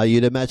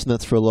 You'd imagine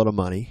that's for a lot of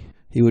money.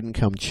 He wouldn't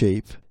come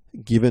cheap,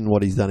 given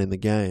what he's done in the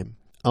game.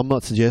 I'm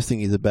not suggesting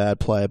he's a bad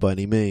player by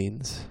any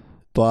means,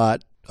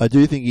 but I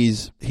do think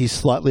he's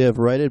slightly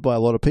overrated by a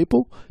lot of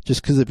people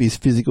just because of his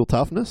physical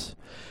toughness.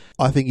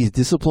 I think his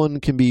discipline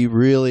can be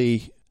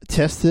really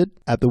tested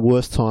at the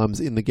worst times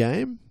in the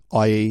game,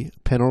 i.e.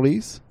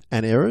 penalties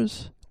and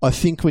errors. I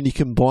think when you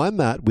combine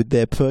that with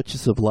their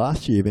purchase of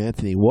last year of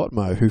Anthony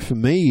Watmoe, who for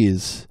me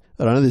is,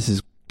 I don't know, this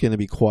is going to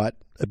be quite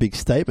a big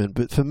statement,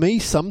 but for me,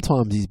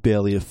 sometimes he's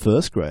barely a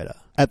first grader.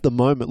 At the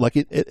moment, like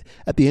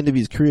at the end of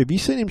his career, have you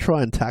seen him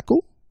try and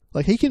tackle?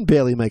 Like, he can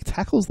barely make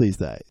tackles these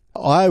days.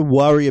 I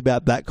worry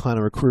about that kind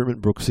of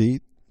recruitment, Brooksy.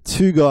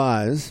 2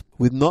 guys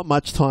with not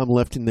much time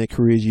left in their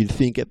careers, you'd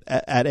think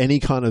at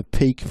any kind of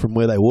peak from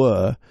where they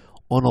were,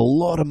 on a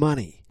lot of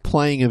money,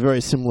 playing a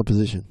very similar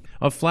position.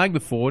 I've flagged the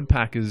forward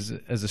pack as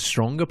a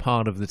stronger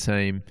part of the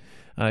team.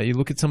 You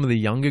look at some of the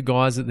younger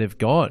guys that they've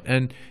got,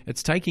 and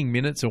it's taking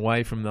minutes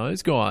away from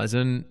those guys.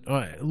 And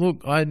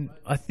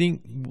I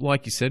think,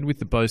 like you said, with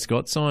the Beau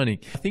Scott signing,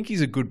 I think he's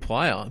a good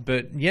player.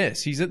 But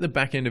yes, he's at the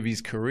back end of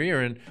his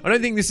career, and I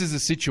don't think this is a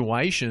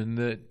situation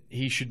that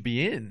he should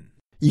be in.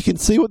 You can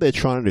see what they're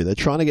trying to do. They're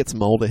trying to get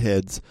some older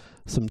heads,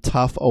 some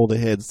tough older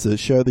heads, to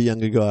show the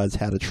younger guys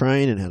how to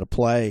train and how to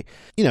play.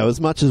 You know, as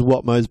much as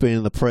Watmoe's been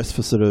in the press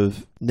for sort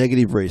of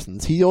negative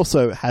reasons, he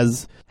also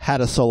has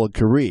had a solid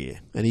career,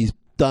 and he's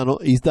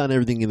done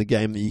everything in the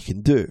game that you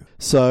can do.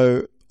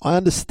 So I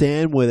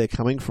understand where they're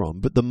coming from,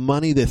 but the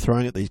money they're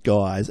throwing at these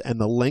guys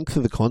and the length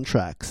of the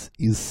contracts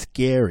is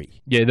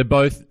scary. Yeah, they're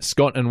both,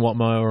 Scott and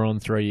Watmoe are on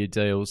 3-year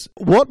deals.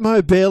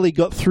 Watmoe barely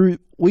got through.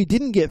 We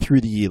didn't get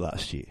through the year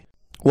last year.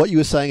 What you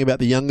were saying about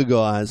the younger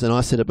guys, and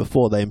I said it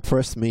before, they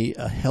impressed me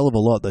a hell of a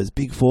lot, those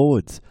big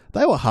forwards.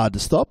 They were hard to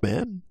stop,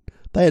 man.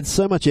 They had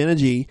so much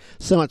energy,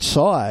 so much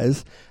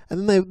size,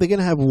 and then they're going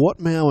to have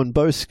Watmoe and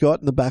Beau Scott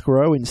in the back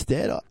row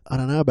instead. I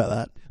don't know about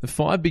that. The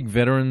 5 big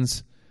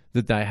veterans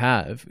that they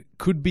have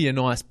could be a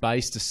nice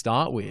base to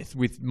start with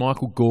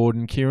Michael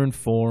Gordon, Kieran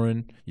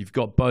Foran, you've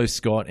got Beau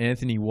Scott,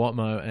 Anthony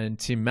Watmoe, and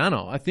Tim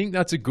Mannah. I think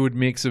that's a good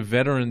mix of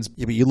veterans.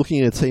 Yeah, but you're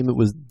looking at a team that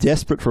was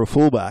desperate for a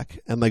fullback,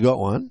 and they got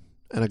one,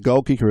 and a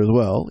goal kicker as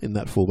well in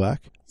that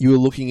fullback. You were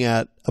looking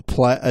at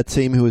a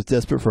team who was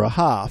desperate for a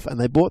half, and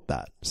they bought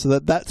that. So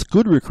that's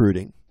good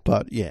recruiting.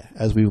 But yeah,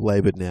 as we've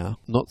laboured now,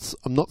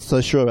 I'm not so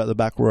sure about the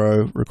back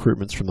row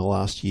recruitments from the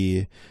last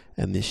year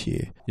and this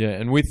year. Yeah,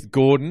 and with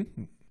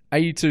Gordon,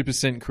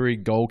 82% career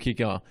goal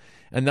kicker.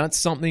 And that's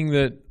something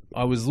that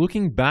I was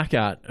looking back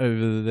at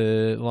over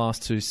the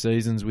last 2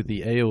 seasons with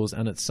the Eels,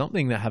 and it's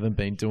something that haven't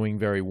been doing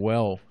very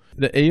well.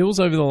 The Eels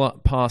over the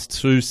past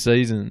 2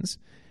 seasons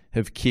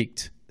have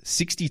kicked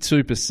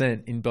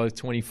 62% in both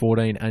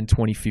 2014 and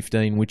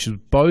 2015, which is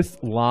both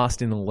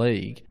last in the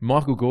league.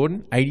 Michael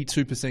Gordon,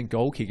 82%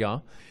 goal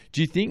kicker.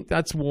 Do you think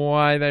that's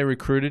why they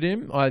recruited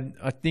him?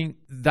 I think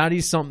that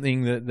is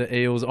something that the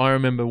Eels, I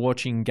remember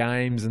watching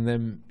games and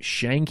them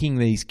shanking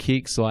these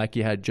kicks, like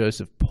you had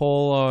Joseph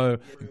Paulo,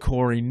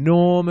 Corey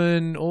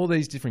Norman, all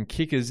these different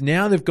kickers.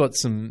 Now they've got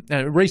some...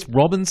 Reece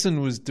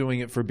Robinson was doing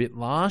it for a bit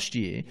last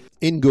year.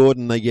 In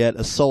Gordon, they get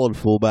a solid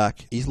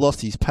fullback. He's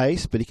lost his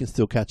pace, but he can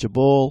still catch a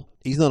ball.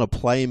 He's not a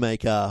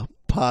playmaker,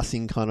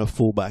 passing kind of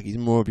fullback. He's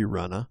more of your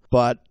runner.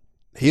 But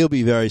he'll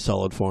be very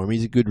solid for him.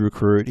 He's a good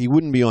recruit. He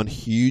wouldn't be on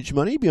huge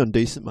money. He'd be on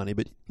decent money,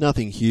 but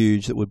nothing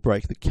huge that would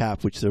break the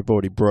cap, which they've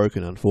already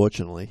broken,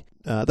 unfortunately.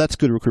 That's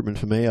good recruitment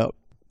for me.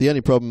 The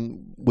only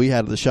problem we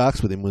had at the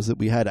Sharks with him was that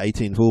we had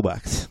 18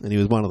 fullbacks, and he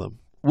was one of them.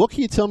 What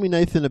can you tell me,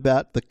 Nathan,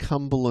 about the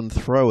Cumberland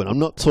throw-in? I'm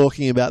not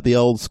talking about the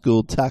old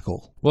school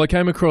tackle. Well, I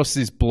came across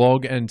this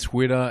blog and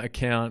Twitter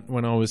account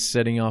when I was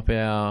setting up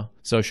our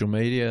social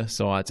media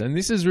sites, and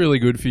this is really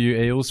good for you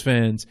Eels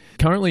fans.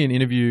 Currently an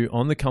interview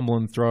on the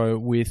Cumberland throw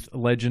with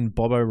legend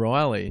Bob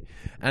O'Reilly,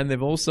 and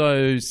they've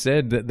also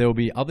said that there'll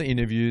be other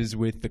interviews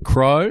with the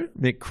Crow,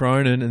 Mick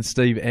Cronin and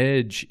Steve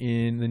Edge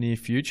in the near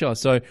future.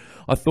 So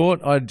I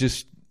thought I'd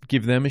just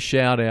give them a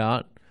shout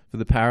out for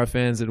the para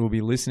fans that will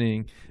be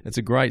listening. It's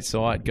a great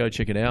site. Go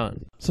check it out.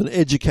 It's an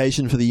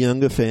education for the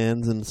younger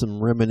fans and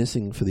some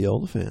reminiscing for the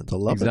older fans. I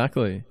love it.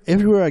 Exactly.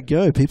 Everywhere I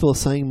go, people are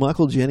saying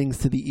Michael Jennings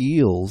to the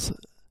Eels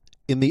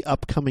in the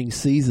upcoming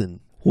season.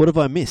 What have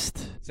I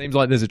missed? Seems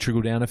like there's a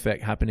trickle-down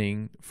effect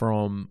happening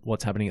from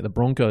what's happening at the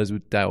Broncos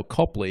with Dale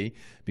Copley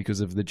because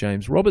of the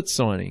James Roberts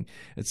signing.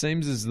 It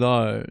seems as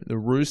though the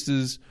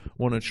Roosters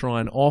want to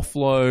try and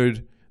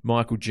offload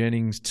Michael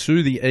Jennings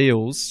to the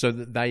Eels so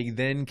that they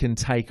then can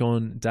take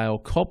on Dale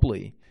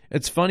Copley.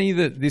 It's funny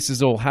that this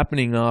is all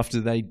happening after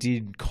they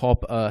did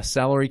cop a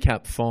salary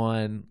cap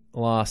fine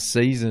last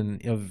season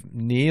of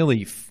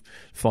nearly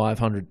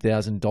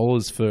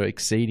 $500,000 for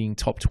exceeding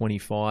top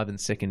 25 and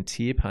second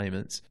tier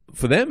payments.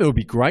 For them, it would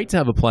be great to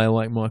have a player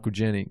like Michael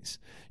Jennings.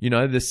 You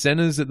know, the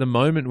centres at the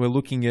moment, we're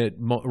looking at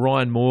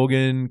Ryan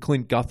Morgan,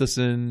 Clint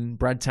Gutherson,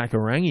 Brad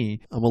Takarangi.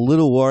 I'm a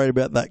little worried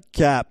about that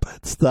cap.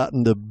 It's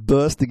starting to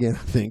burst again,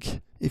 I think.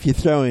 If you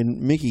throw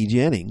in Mickey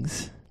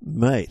Jennings,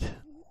 mate,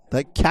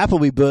 that cap will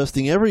be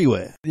bursting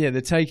everywhere. Yeah,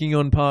 they're taking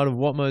on part of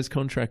Watmo's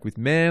contract with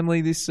Manly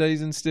this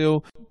season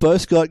still. Bo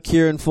Scott,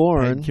 Kieran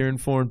Foran. Kieran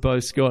Foran, Bo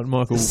Scott,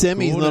 Michael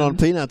Semi's Gordon. not on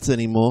peanuts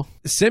anymore.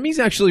 Semi's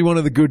actually one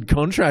of the good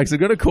contracts. I've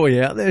got to call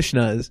you out there,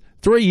 Shinazz.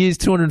 3 years,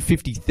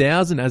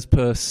 $250,000 as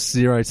per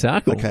Zero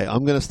Tackle. Okay,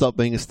 I'm going to stop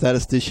being a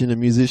statistician, a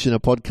musician, a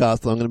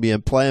podcaster. I'm going to be a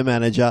player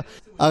manager.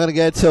 I'm going to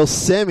go tell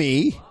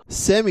Semi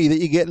that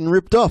you're getting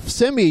ripped off.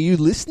 Semi, are you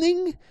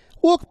listening?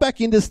 Walk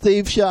back into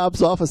Steve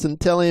Sharp's office and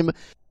tell him,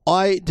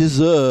 I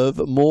deserve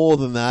more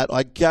than that.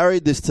 I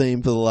carried this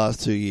team for the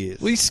last 2 years.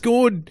 We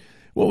scored,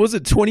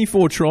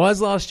 24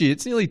 tries last year.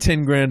 It's nearly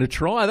 10 grand a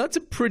try. That's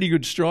a pretty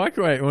good strike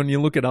rate when you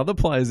look at other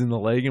players in the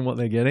league and what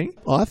they're getting.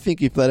 I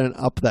think if they don't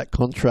up that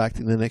contract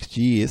in the next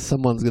year,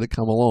 someone's going to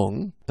come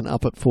along and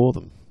up it for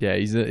them. Yeah,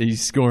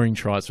 he's scoring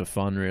tries for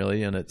fun,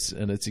 really, and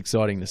it's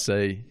exciting to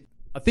see.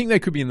 I think they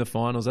could be in the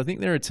finals. I think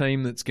they're a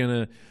team that's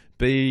going to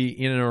be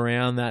in and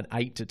around that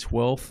 8 to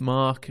 12th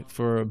mark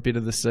for a bit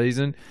of the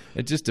season.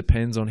 It just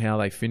depends on how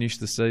they finish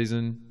the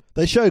season.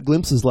 They showed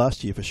glimpses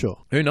last year for sure.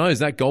 Who knows?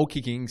 That goal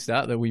kicking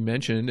stat that we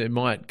mentioned, it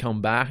might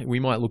come back. We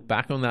might look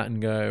back on that and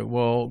go,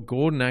 well,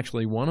 Gordon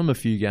actually won him a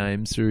few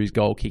games through his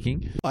goal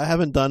kicking. I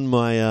haven't done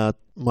my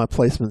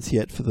placements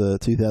yet for the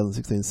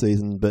 2016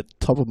 season, but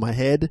top of my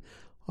head,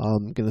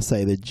 I'm going to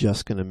say they're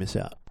just going to miss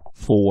out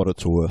for what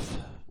it's worth.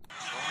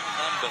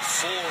 Number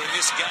 4 in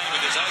this game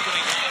with his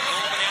opening line.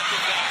 Norman out the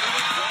back.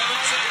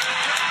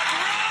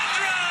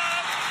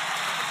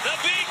 The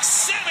big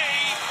semi.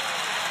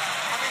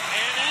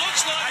 And it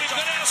looks like we've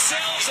got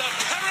ourselves a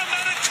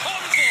Parramatta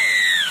convoy.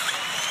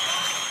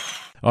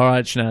 All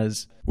right,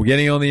 Shinazz. We're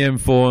getting on the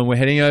M4 and we're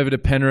heading over to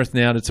Penrith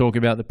now to talk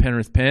about the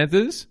Penrith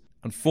Panthers.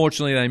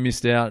 Unfortunately, they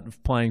missed out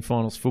of playing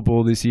finals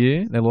football this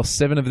year. They lost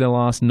 7 of their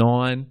last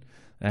 9.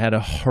 They had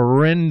a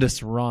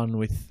horrendous run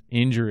with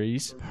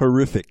injuries.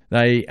 Horrific.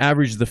 They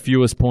averaged the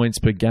fewest points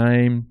per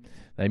game.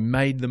 They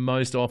made the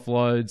most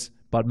offloads,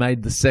 but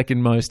made the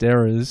second most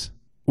errors.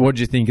 What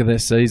do you think of their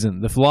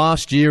season? The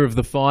last year of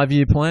the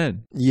 5-year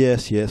plan.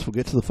 Yes, we'll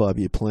get to the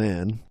 5-year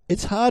plan.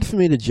 It's hard for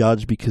me to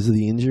judge because of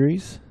the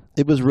injuries.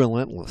 It was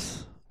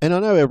relentless. And I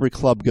know every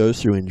club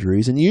goes through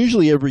injuries, and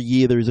usually every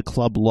year there is a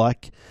club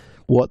like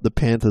what the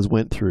Panthers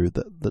went through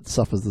that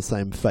suffers the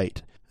same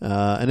fate.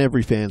 And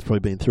every fan's probably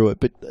been through it,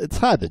 but it's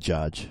hard to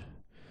judge.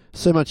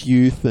 So much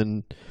youth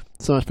and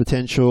so much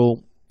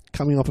potential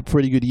coming off a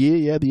pretty good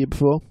year, the year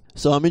before.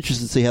 So I'm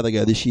interested to see how they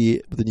go this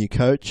year with the new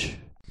coach.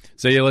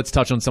 So let's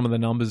touch on some of the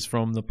numbers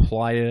from the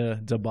player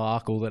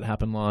debacle that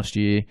happened last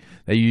year.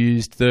 They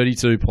used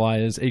 32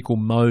 players, equal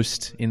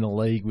most in the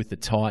league with the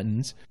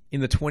Titans.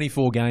 In the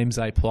 24 games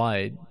they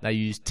played, they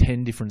used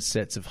 10 different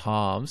sets of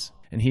halves.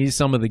 And here's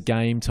some of the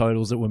game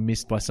totals that were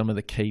missed by some of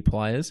the key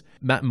players.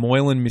 Matt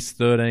Moylan missed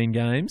 13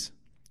 games.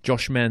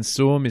 Josh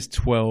Mansour missed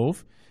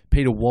 12.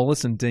 Peter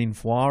Wallace and Dean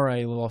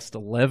Fuare lost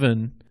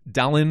 11.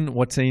 Dallin,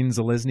 Watine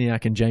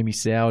Zalesniak and Jamie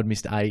Soward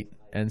missed 8.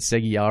 And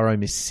Seguiaro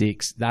missed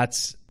 6.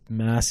 That's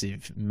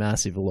massive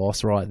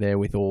loss right there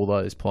with all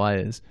those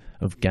players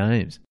of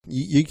games.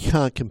 You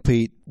can't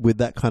compete with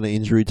that kind of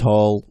injury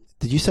toll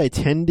did you say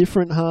 10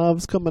 different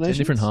halves 10 combinations?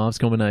 different halves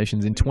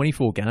combinations in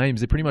 24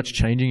 games. They're pretty much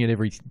changing it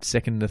every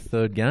second to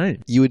third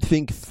game. You would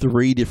think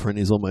 3 different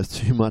is almost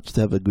too much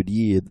to have a good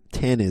year.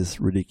 10 is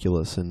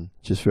ridiculous and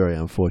just very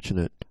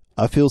unfortunate.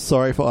 I feel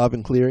sorry for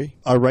Ivan Cleary.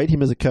 I rate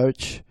him as a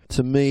coach.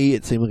 To me,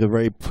 it seemed like a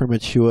very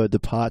premature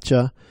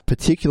departure,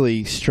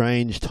 particularly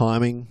strange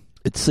timing.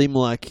 It seemed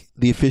like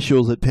the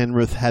officials at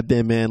Penrith had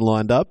their man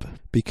lined up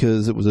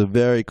because it was a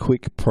very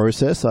quick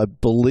process. I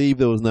believe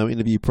there was no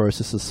interview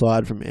process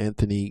aside from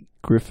Anthony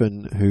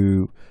Griffin,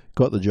 who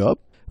got the job.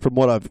 From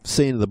what I've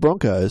seen of the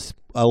Broncos,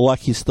 I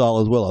like his style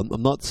as well.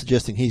 I'm not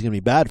suggesting he's going to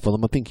be bad for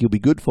them. I think he'll be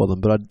good for them,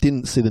 but I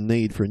didn't see the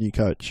need for a new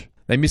coach.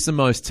 They missed the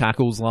most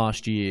tackles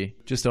last year,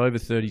 just over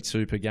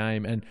 32 per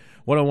game. And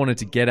what I wanted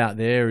to get at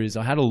there is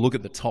I had a look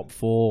at the top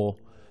 4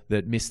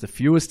 that missed the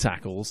fewest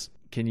tackles.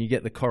 Can you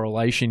get the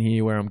correlation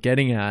here where I'm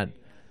getting at?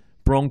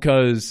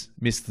 Broncos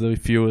missed the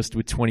fewest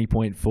with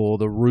 20.4.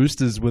 The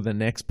Roosters were the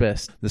next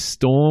best. The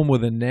Storm were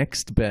the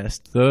next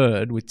best,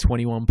 third with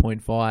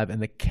 21.5.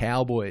 And the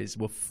Cowboys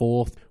were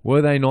 4th.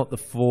 Were they not the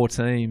 4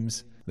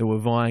 teams that were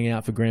vying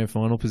out for grand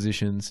final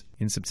positions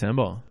in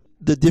September?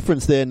 The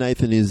difference there,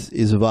 Nathan, is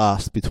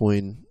vast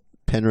between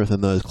Penrith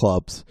and those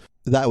clubs.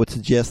 That would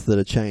suggest that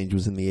a change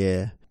was in the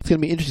air. It's going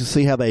to be interesting to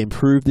see how they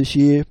improve this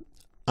year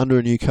under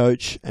a new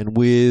coach and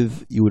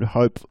with, you would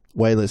hope,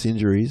 way less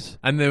injuries.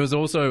 And there was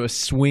also a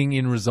swing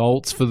in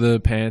results for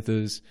the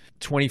Panthers.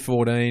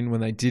 2014,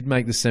 when they did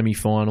make the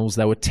semi-finals,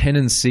 they were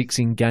 10-6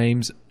 in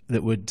games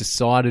that were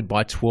decided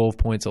by 12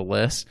 points or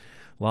less.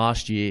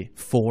 Last year,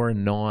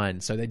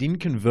 4-9. So they didn't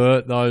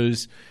convert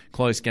those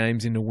close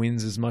games into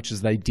wins as much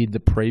as they did the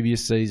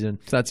previous season.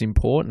 So that's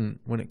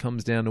important when it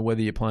comes down to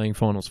whether you're playing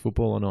finals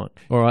football or not.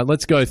 All right,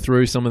 let's go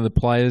through some of the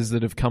players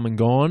that have come and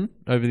gone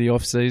over the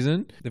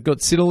off-season. They've got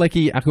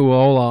Sitaleki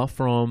Akuola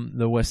from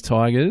the West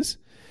Tigers,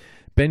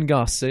 Ben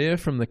Garcia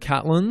from the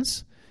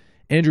Catlins,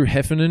 Andrew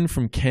Heffernan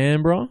from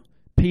Canberra,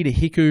 Peter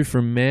Hiku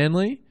from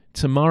Manly,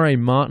 Tamare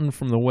Martin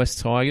from the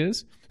West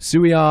Tigers,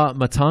 Suia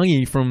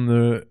Matangi from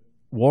the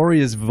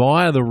Warriors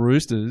via the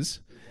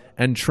Roosters,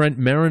 and Trent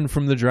Merrin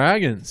from the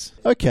Dragons.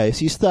 Okay,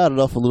 so you started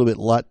off a little bit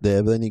light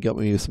there, but then you got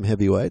me with some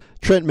heavyweight.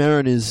 Trent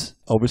Merrin is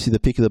obviously the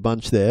pick of the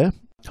bunch there.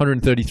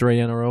 133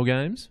 NRL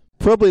games.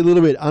 Probably a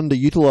little bit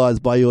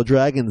underutilised by your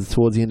Dragons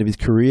towards the end of his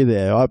career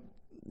there.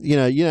 You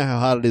know how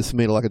hard it is for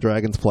me to like a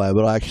Dragons player,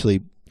 but I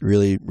actually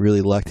really,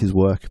 really liked his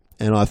work.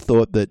 And I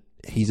thought that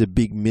he's a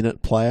big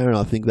minute player, and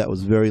I think that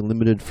was very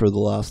limited for the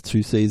last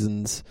 2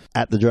 seasons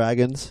at the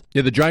Dragons.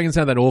 Yeah, the Dragons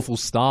had that awful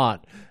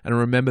start, and I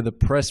remember the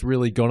press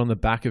really got on the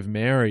back of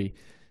Mary.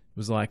 It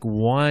was like,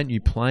 why aren't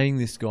you playing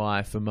this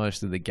guy for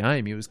most of the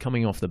game? He was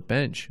coming off the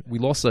bench. We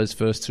lost those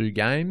first 2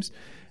 games,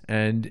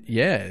 and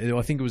yeah,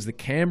 I think it was the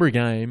Canberra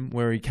game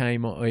where he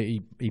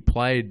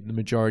played the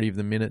majority of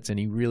the minutes, and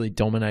he really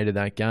dominated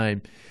that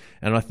game.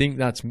 And I think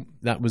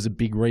that was a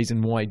big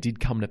reason why he did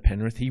come to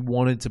Penrith. He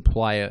wanted to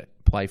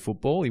play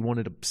football. He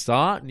wanted to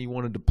start and he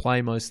wanted to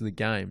play most of the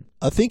game.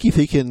 I think if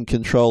he can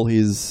control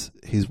his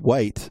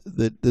weight,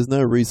 that there's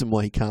no reason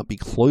why he can't be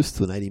close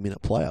to an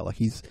 80-minute player. Like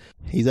he's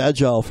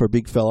agile for a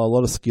big fella, a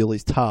lot of skill.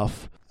 He's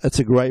tough. That's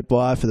a great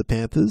buy for the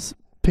Panthers.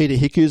 Peter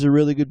Hiku's a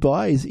really good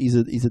buy. He's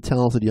a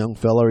talented young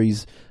fella.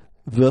 He's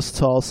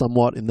versatile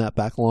somewhat in that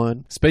back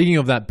line. Speaking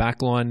of that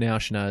back line now,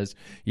 Shinazz,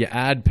 you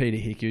add Peter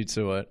Hiku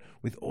to it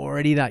with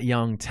already that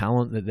young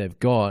talent that they've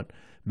got.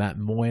 Matt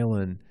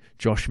Moylan,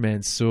 Josh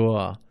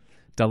Mansour,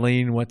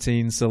 Darlene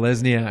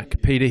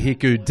Watin-Selesniak, Peter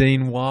Hiku,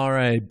 Dean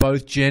Ware,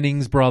 both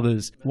Jennings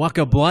brothers,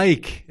 Waka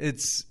Blake.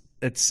 It's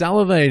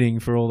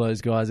salivating for all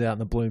those guys out in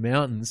the Blue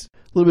Mountains. A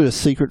little bit of a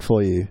secret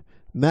for you.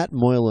 Matt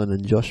Moylan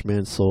and Josh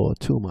Mansour,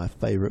 2 of my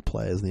favourite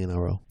players in the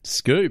NRL.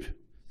 Scoop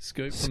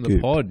from the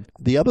pod.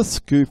 The other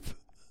scoop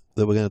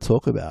that we're going to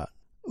talk about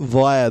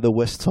via the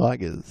West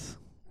Tigers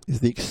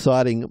is the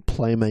exciting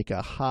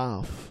playmaker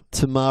half,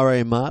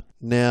 Tamare Martin.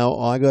 Now,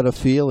 I got a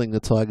feeling the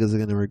Tigers are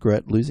going to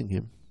regret losing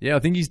him. Yeah, I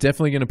think he's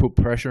definitely going to put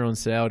pressure on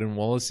Soward and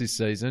Wallace this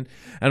season.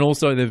 And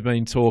also there've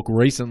been talk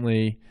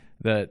recently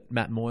that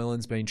Matt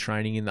Moylan's been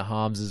training in the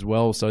halves as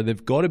well. So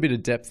they've got a bit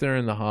of depth there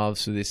in the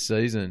halves for this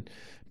season,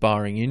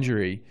 barring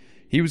injury.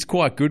 He was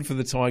quite good for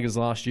the Tigers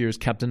last year as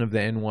captain of the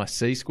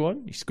NYC squad.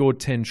 He scored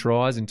 10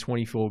 tries in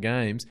 24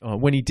 games.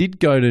 When he did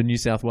go to New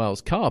South Wales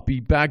Cup,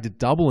 he bagged a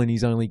double in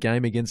his only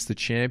game against the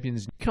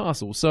champions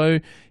Newcastle. So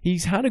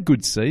he's had a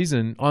good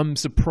season. I'm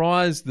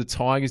surprised the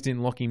Tigers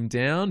didn't lock him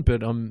down,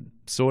 but I'm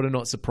sort of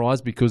not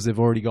surprised because they've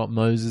already got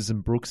Moses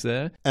and Brooks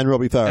there. And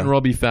Robbie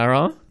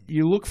Farah.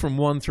 You look from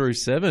 1 through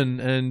 7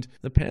 and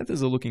the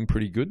Panthers are looking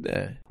pretty good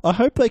there. I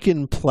hope they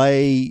can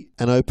play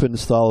an open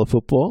style of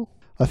football.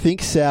 I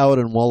think Soward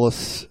and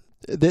Wallace,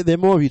 they're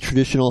more of your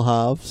traditional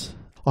halves.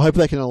 I hope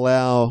they can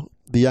allow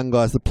the young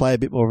guys to play a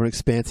bit more of an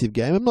expansive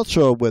game. I'm not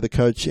sure whether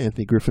coach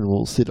Anthony Griffin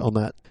will sit on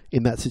that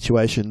in that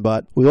situation,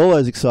 but with all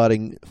those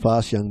exciting,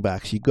 fast young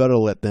backs, you've got to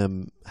let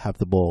them have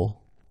the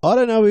ball. I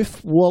don't know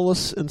if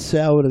Wallace and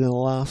Soward are going to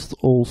last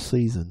all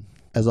season.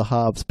 as a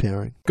halves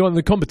pairing. God,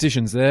 the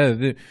competition's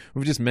there.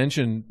 We've just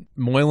mentioned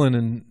Moylan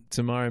and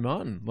Tamari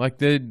Martin. Like,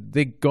 they're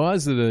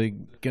guys that are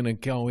going to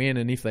go in,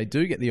 and if they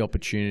do get the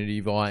opportunity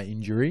via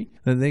injury,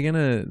 then they're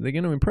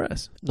going to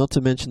impress. Not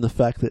to mention the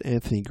fact that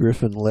Anthony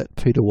Griffin let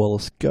Peter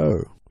Wallace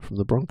go from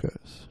the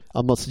Broncos.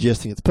 I'm not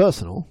suggesting it's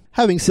personal.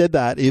 Having said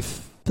that,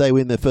 if they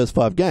win their first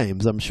 5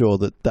 games, I'm sure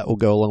that will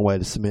go a long way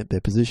to cement their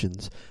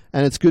positions.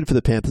 And it's good for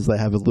the Panthers. They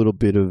have a little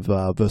bit of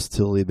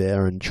versatility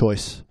there and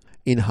choice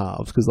in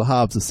halves, because the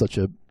halves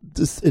are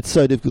it's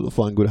so difficult to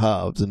find good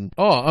halves. And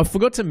I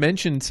forgot to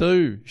mention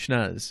too,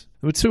 Shinazz,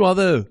 there were 2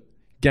 other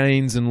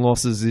gains and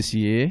losses this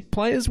year.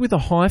 Players with a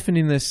hyphen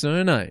in their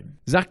surname.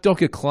 Zach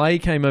Docker-Clay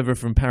came over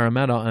from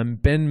Parramatta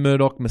and Ben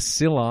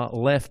Murdoch-Masila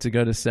left to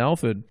go to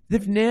Salford.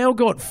 They've now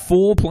got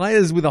 4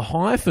 players with a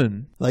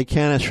hyphen. They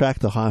can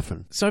attract a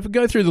hyphen. So if we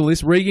go through the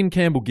list, Regan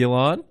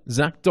Campbell-Gillard,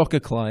 Zach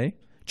Docker-Clay,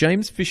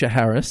 James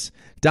Fisher-Harris,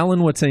 Dallin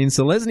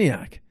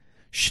Watine-Selesniak.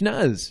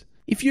 Shinazz,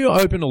 if you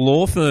open a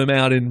law firm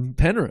out in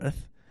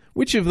Penrith,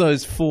 which of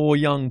those 4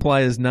 young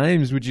players'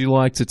 names would you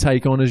like to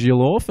take on as your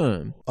law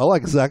firm? I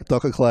like Zach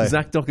Docker-Clay.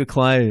 Zach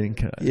Docker-Clay.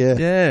 Yeah.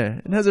 Yeah,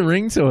 it has a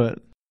ring to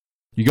it.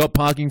 You got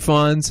parking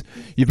fines.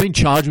 You've been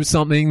charged with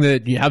something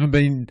that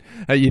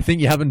you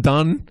think you haven't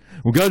done.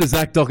 We'll go to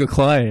Zach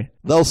Docker-Clay.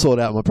 They'll sort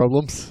out my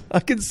problems. I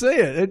can see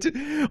it.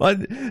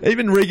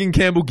 Even Regan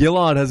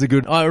Campbell-Gillard has a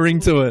good ring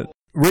to it.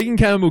 Regan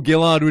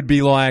Campbell-Gillard would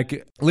be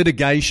like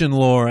litigation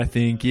law, I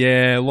think.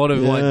 Yeah, a lot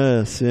of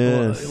yes.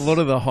 a lot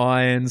of the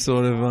high-end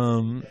sort of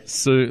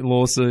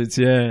lawsuits,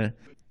 yeah.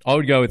 I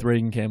would go with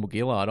Regan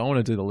Campbell-Gillard. I want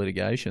to do the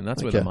litigation.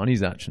 That's where the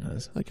money's at,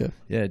 Shinazz. Okay.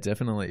 Yeah,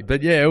 definitely.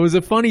 But yeah, it was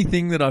a funny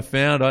thing that I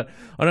found. I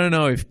don't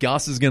know if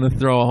Gus is going to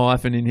throw a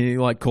hyphen in here,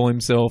 like call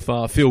himself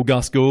Phil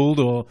Gus Gould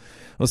or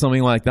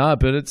something like that.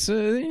 But it's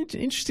an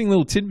interesting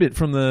little tidbit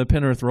from the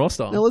Penrith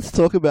roster. Now let's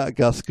talk about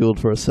Gus Gould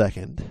for a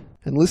second.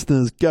 And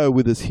listeners, go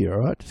with us here,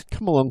 all right? Just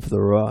come along for the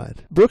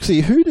ride.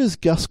 Brooksy, who does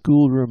Gus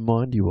Gould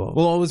remind you of?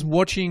 Well, I was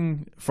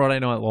watching Friday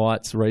Night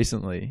Lights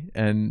recently,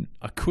 and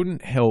I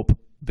couldn't help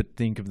but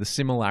think of the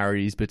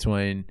similarities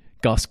between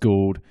Gus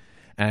Gould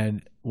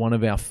and one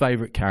of our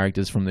favourite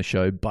characters from the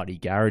show, Buddy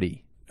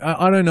Garrity.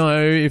 I don't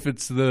know if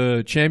it's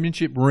the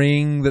championship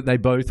ring that they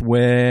both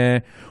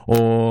wear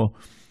or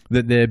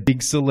that they're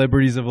big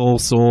celebrities of all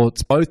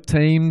sorts. Both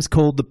teams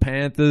called the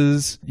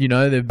Panthers. You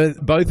know, they're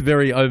both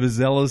very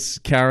overzealous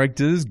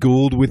characters.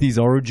 Gould with his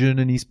origin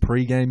and his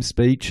pre-game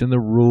speech and the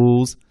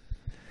rules.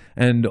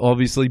 And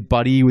obviously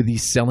Buddy with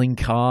his selling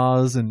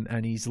cars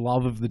and his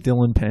love of the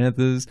Dylan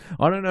Panthers.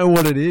 I don't know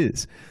what it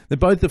is. They're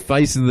both the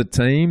face of the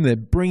team. They're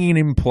bringing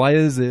in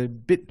players. They're a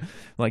bit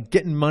like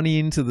getting money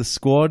into the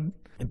squad.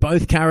 They're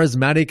both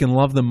charismatic and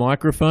love the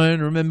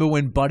microphone. Remember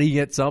when Buddy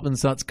gets up and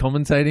starts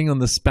commentating on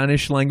the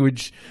Spanish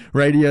language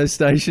radio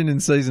station in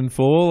season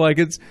 4? Like,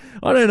 it's,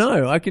 I don't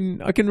know. I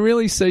can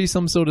really see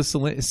some sort of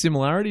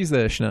similarities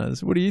there,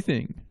 Shinazz. What do you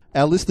think?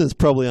 Our listeners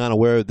probably aren't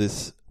aware of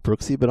this,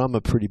 Brooksy, but I'm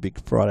a pretty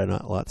big Friday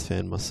Night Lights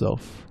fan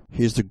myself.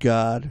 Here's the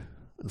guard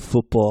and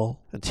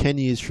football, and 10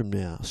 years from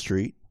now,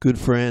 Street, good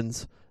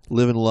friends,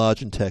 living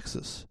large in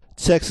Texas.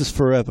 Texas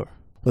forever.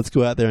 Let's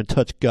go out there and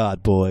touch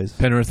guard, boys.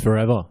 Penrith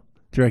forever.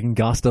 Do you reckon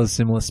Gus does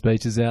similar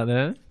speeches out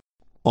there?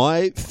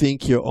 I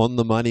think you're on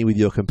the money with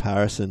your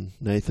comparison,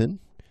 Nathan.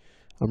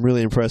 I'm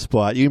really impressed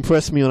by it. You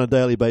impress me on a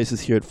daily basis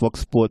here at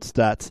Fox Sports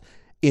Stats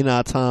in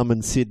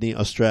Artarmon, Sydney,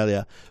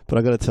 Australia. But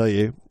I got to tell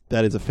you,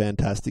 that is a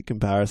fantastic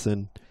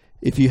comparison.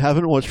 If you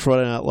haven't watched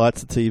Friday Night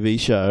Lights, the TV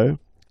show,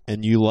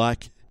 and you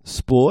like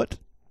sport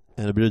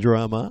and a bit of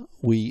drama,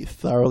 we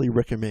thoroughly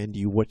recommend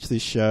you watch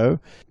this show.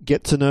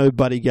 Get to know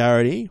Buddy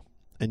Garrity,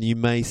 and you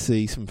may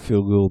see some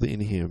Phil Gould in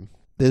him.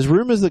 There's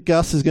rumours that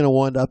Gus is going to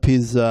wind up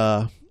his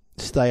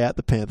stay at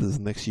the Panthers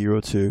the next year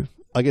or two.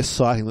 I guess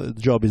citing that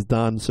the job is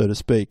done, so to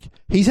speak.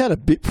 He's had a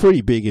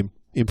pretty big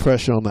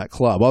impression on that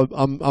club.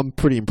 I'm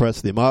pretty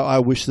impressed with him. I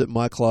wish that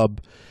my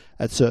club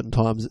at certain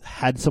times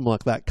had someone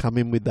like that come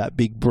in with that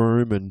big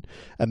broom and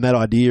that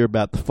idea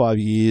about the 5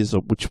 years,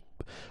 which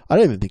I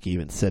don't even think he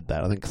even said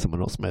that. I think someone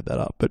else made that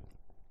up. But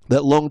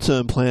that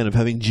long-term plan of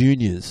having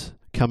juniors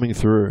coming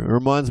through. It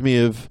reminds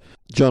me of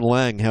John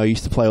Lang, how he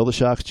used to play all the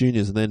Sharks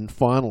juniors, and then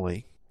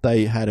finally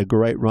they had a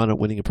great run at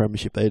winning a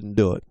premiership. They didn't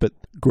do it, but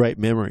great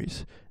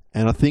memories.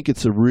 And I think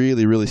it's a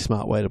really, really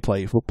smart way to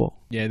play your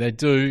football. Yeah, they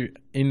do,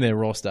 in their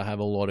roster, have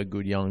a lot of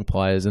good young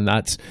players, and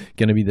that's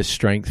going to be the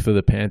strength for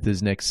the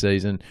Panthers next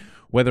season.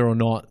 Whether or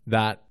not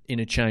that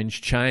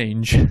interchange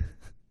change,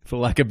 for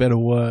lack of better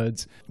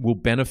words, will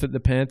benefit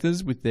the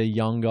Panthers with their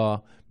younger,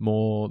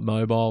 more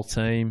mobile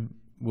team,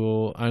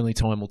 only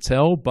time will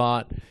tell.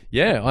 But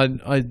yeah,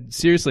 I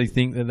seriously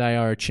think that they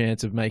are a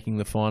chance of making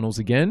the finals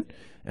again.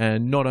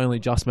 And not only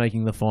just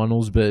making the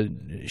finals, but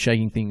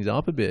shaking things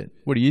up a bit.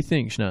 What do you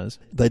think, Shinazz?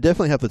 They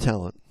definitely have the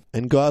talent.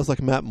 And guys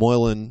like Matt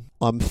Moylan,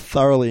 I'm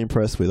thoroughly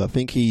impressed with. I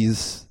think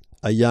he's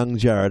a young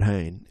Jared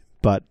Hayne,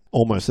 but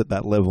almost at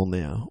that level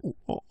now,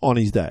 on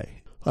his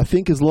day. I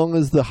think as long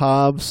as the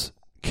halves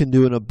can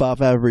do an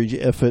above-average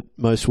effort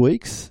most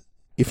weeks,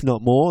 if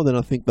not more, then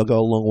I think they'll go a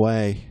long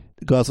way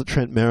Guys like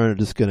Trent Merrin are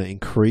just going to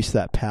increase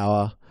that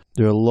power.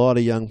 There are a lot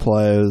of young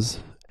players.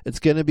 It's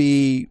going to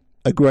be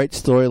a great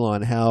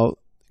storyline how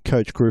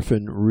Coach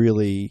Griffin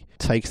really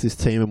takes this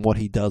team and what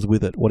he does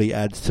with it, what he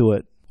adds to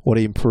it, what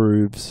he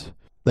improves.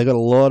 They got a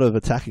lot of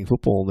attacking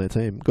football on their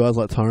team. Guys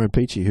like Tyrone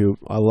Peachy, who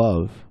I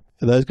love.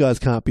 And those guys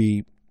can't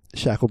be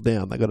shackled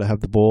down. They got to have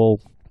the ball.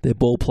 They're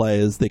ball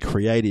players. They're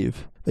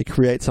creative. They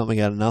create something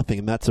out of nothing,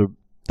 and that's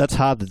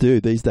hard to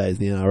do these days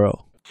in the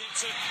NRL.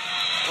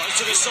 Close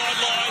to the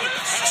sideline,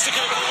 has to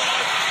keep it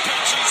alive.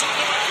 Peachy's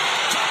under it.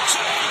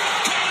 Peachy,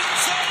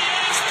 Collins, there he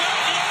is.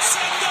 Yes,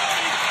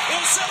 indeed.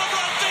 We'll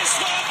celebrate this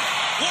one.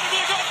 What have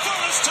you got for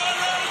us,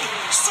 Tyrone?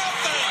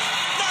 Something.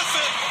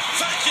 Nothing.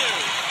 Thank you.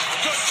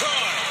 Good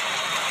try.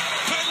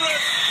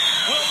 Penrith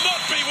will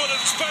not be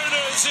wooden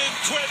spooners in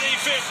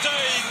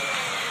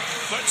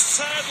 2015, but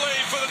sadly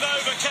for the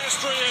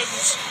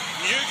Novocastrians,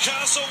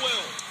 Newcastle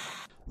will.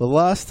 The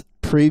last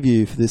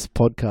preview for this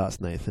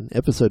podcast, Nathan,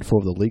 episode 4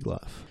 of the League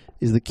Life,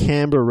 is the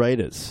Canberra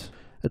Raiders,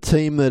 a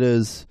team that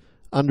has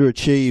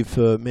underachieved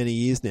for many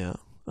years now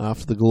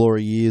after the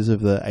glory years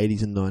of the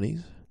 80s and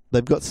 90s.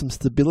 They've got some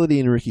stability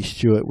in Ricky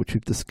Stewart, which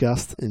we've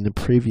discussed in the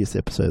previous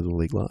episode of the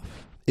League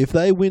Life. If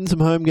they win some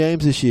home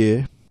games this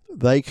year,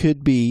 they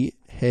could be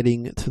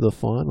heading to the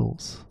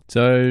finals.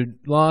 So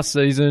last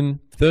season,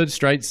 third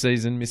straight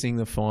season missing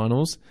the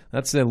finals.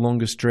 That's their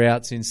longest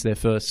drought since their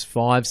first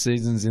 5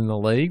 seasons in the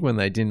league when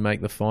they didn't make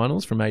the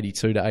finals from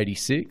 82 to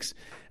 86.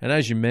 And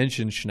as you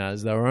mentioned,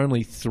 Shinazz, they were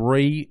only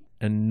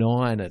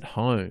 3-9 at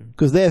home.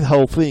 Because their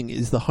whole thing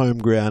is the home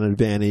ground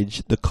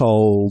advantage, the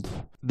cold,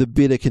 the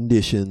bitter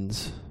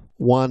conditions,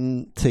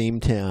 one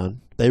team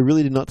town. They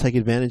really did not take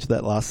advantage of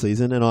that last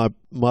season, and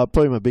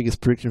probably my biggest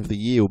prediction for the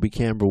year will be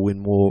Canberra win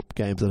more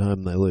games at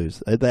home than they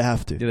lose. They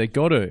have to. Yeah, they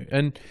got to.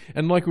 And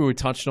like we were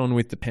touched on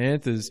with the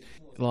Panthers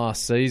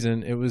last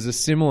season, it was a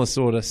similar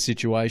sort of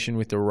situation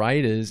with the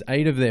Raiders.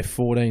 8 of their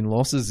 14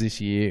 losses this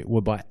year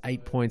were by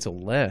 8 points or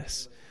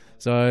less.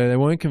 So they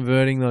weren't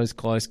converting those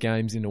close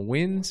games into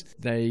wins.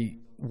 They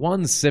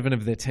won 7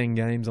 of their 10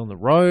 games on the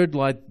road.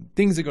 Like,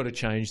 things have got to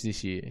change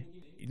this year.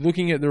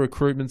 Looking at the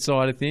recruitment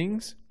side of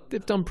things,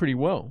 they've done pretty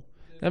well.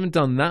 They haven't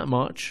done that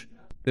much.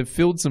 They've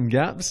filled some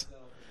gaps.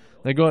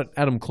 They got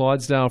Adam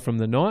Clydesdale from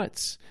the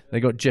Knights. They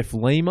got Jeff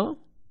Lima,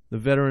 the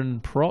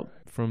veteran prop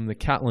from the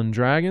Catlin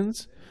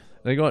Dragons.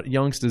 They got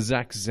youngster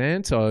Zach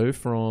Zanto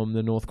from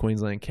the North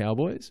Queensland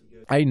Cowboys.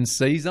 Aiden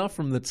Caesar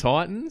from the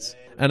Titans.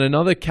 And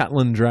another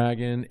Catlin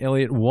Dragon,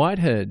 Elliot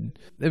Whitehead.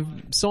 They've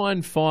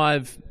signed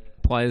 5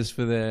 players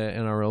for their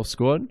NRL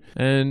squad.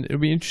 And it'll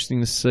be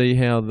interesting to see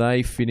how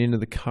they fit into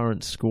the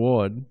current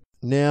squad.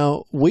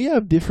 Now, we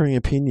have differing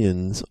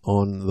opinions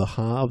on the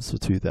halves for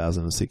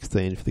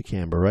 2016 for the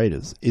Canberra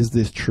Raiders. Is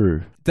this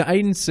true? The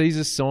Aiden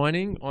Caesar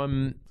signing,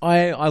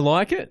 I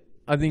like it.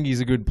 I think he's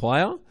a good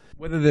player.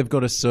 Whether they've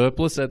got a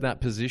surplus at that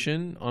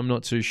position, I'm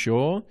not too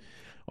sure.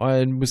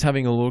 I was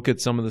having a look at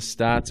some of the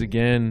stats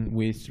again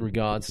with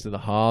regards to the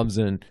halves,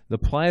 and the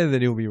player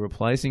that he'll be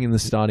replacing in the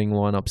starting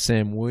lineup,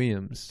 Sam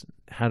Williams,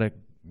 had a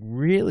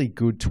really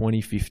good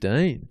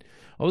 2015.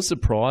 I was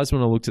surprised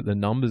when I looked at the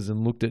numbers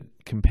and looked at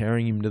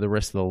comparing him to the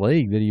rest of the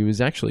league that he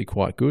was actually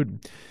quite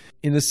good.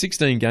 In the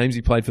 16 games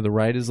he played for the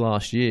Raiders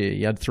last year,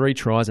 he had 3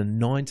 tries and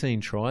 19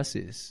 try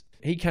assists.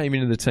 He came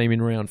into the team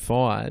in round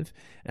 5,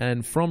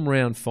 and from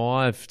round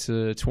 5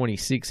 to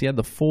 26, he had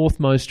the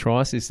 4th most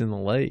try assists in the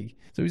league.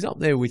 So he's up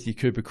there with your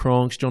Cooper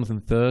Cronks,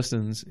 Jonathan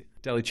Thurstons,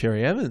 Daly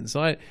Cherry Evans.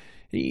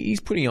 He's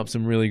putting up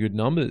some really good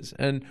numbers.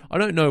 And I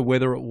don't know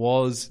whether it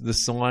was the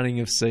signing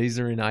of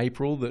Caesar in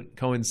April that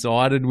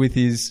coincided with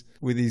his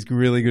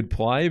really good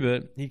play,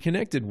 but he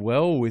connected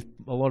well with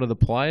a lot of the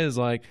players,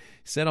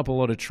 set up a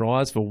lot of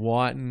tries for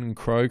Whiten and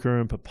Croker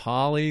and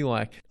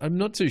Papali. I'm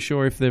not too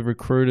sure if they've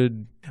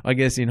recruited, I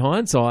guess in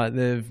hindsight,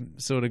 they've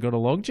sort of got a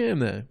logjam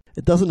there.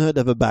 It doesn't hurt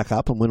to have a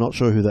backup, and we're not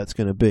sure who that's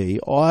going to be.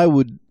 I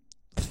would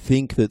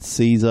think that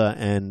Caesar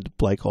and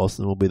Blake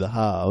Austin will be the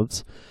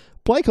halves.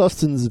 Blake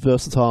Austin's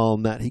versatile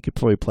in that he could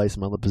probably play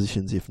some other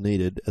positions if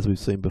needed, as we've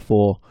seen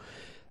before.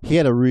 He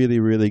had a really,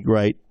 really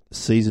great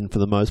season for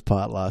the most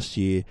part last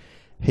year.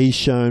 He's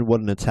shown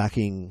what an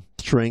attacking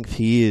strength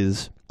he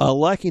is. I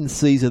like in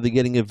Caesar they're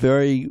getting a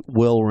very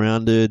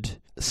well-rounded,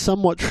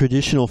 somewhat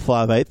traditional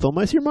 5'8",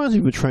 almost. He reminds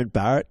me of a Trent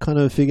Barrett kind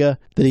of figure,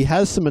 that he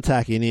has some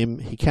attack in him,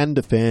 he can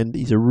defend,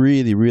 he's a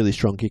really, really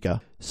strong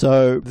kicker.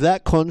 So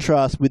that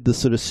contrast with the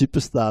sort of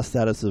superstar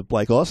status of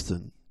Blake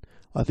Austin,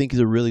 I think is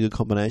a really good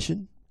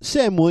combination.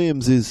 Sam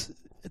Williams is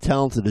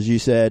talented, as you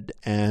said,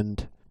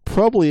 and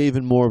probably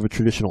even more of a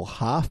traditional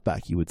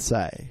halfback, you would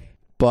say.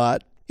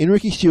 But in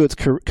Ricky Stewart's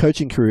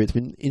coaching career, it's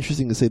been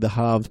interesting to see the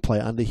halves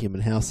play under him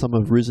and how some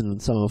have risen and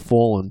some have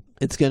fallen.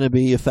 It's going to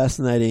be a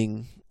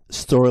fascinating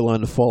storyline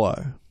to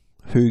follow.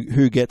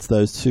 Who gets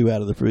those 2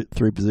 out of the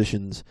 3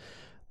 positions?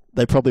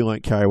 they probably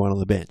won't carry one on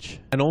the bench.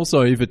 And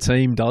also, if a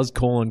team does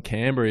call on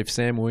Canberra, if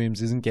Sam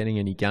Williams isn't getting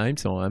any game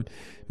time,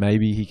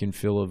 maybe he can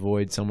fill a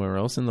void somewhere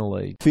else in the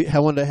league. I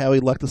wonder how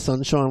he'd like the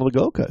sunshine on the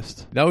Gold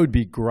Coast. That would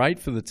be great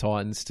for the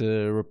Titans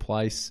to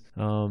replace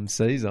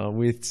Caesar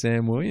with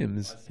Sam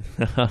Williams.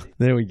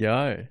 There we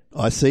go.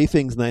 I see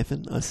things,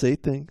 Nathan. I see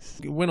things.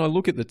 When I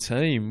look at the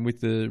team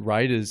with the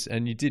Raiders,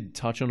 and you did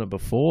touch on it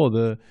before,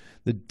 the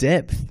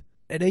depth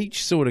at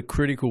each sort of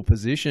critical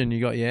position.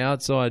 You got your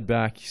outside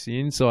backs, your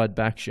inside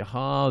backs, your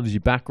halves, your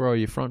back row,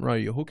 your front row,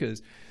 your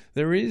hookers.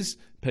 There is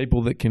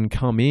people that can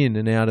come in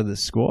and out of the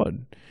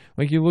squad.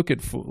 Like you look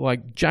at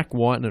like Jack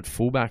Whiten at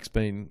fullback's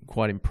been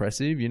quite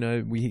impressive. You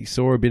know, we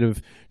saw a bit of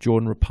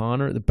Jordan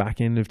Rapana at the back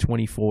end of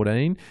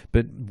 2014,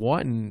 but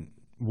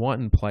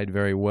Whiten played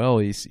very well.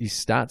 His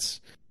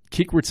stats,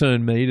 kick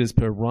return meters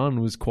per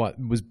run was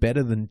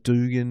better than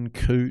Dugan,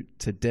 Coote,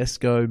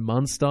 Tedesco,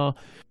 Munster.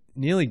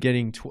 Nearly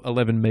getting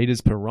 11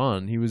 meters per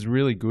run. He was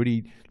really good.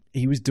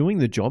 He was doing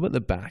the job at the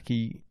back.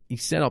 He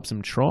set up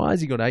some tries.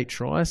 He got 8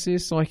 try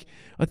assists. Like,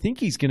 I think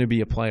he's going to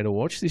be a player to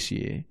watch this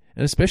year,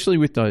 and especially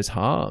with those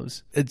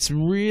halves. It's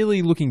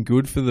really looking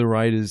good for the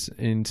Raiders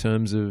in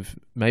terms of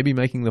maybe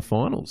making the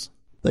finals.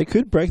 They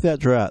could break that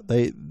drought.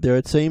 They're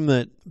a team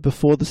that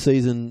before the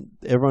season,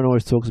 everyone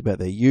always talks about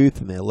their youth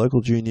and their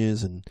local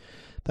juniors and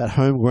that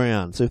home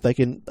ground. So if they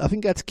can, I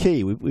think that's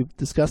key. We've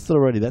discussed it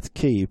already. That's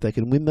key. If they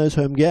can win those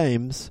home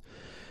games,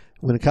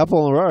 win a couple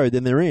on the road,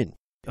 then they're in.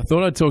 I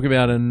thought I'd talk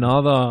about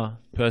another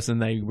person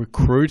they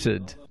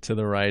recruited to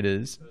the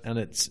Raiders, and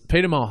it's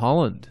Peter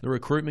Mulholland, the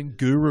recruitment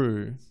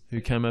guru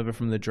who came over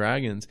from the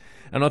Dragons.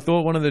 And I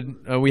thought one of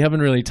the... we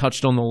haven't really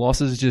touched on the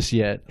losses just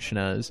yet,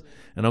 Shinazz,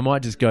 and I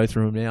might just go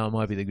through them now. It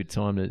might be the good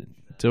time to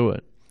do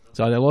it.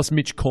 So they lost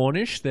Mitch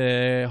Cornish,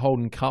 their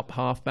Holden Cup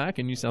halfback,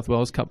 and New South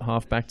Wales Cup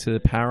halfback to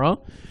Para.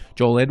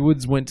 Joel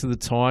Edwards went to the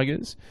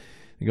Tigers.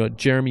 We got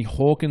Jeremy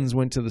Hawkins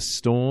went to the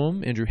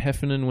Storm. Andrew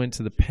Heffernan went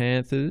to the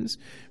Panthers.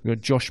 We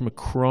got Josh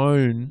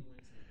McCrone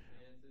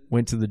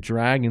went to the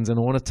Dragons, and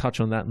I want to touch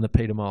on that in the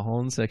Peter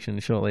Mulholland section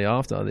shortly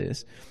after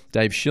this.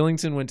 Dave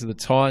Shillington went to the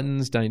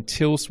Titans. Dane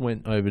Tilse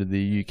went over to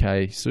the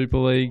UK Super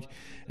League.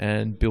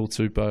 And Bill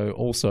Tupou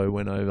also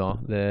went over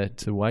there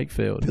to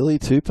Wakefield. Billy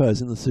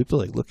Tupou's in the Super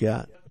League. Look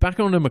out. Back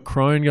on to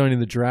McCrone going to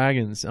the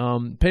Dragons.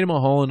 Peter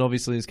Mulholland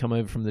obviously has come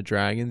over from the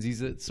Dragons.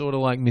 He's a sort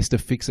of like Mr.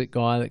 Fix-It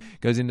guy that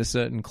goes into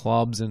certain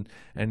clubs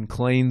and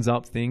cleans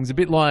up things. A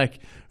bit like,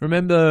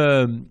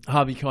 remember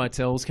Harvey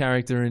Keitel's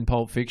character in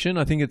Pulp Fiction?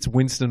 I think it's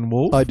Winston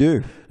Wolfe. I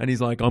do. And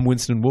he's like, I'm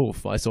Winston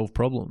Wolfe. I solve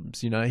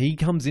problems. You know, he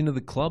comes into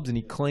the clubs and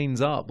he cleans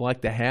up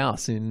like the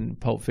house in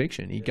Pulp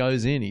Fiction. He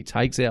goes in, he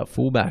takes out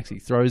fullbacks, he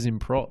throws in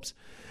props.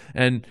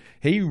 And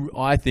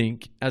I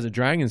think, as a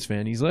Dragons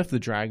fan, he's left the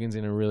Dragons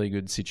in a really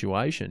good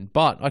situation.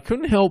 But I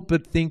couldn't help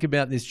but think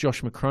about this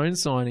Josh McCrone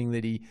signing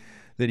that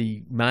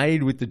he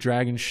made with the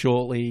Dragons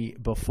shortly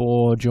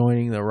before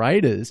joining the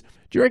Raiders.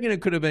 Do you reckon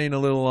it could have been a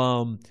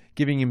little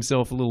giving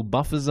himself a little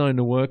buffer zone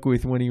to work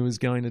with when he was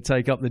going to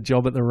take up the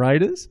job at the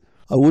Raiders?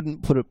 I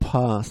wouldn't put it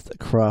past a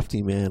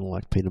crafty man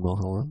like Peter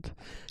Mulholland.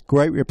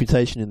 Great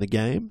reputation in the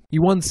game. He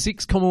won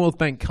 6 Commonwealth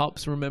Bank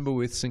Cups, remember,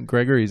 with St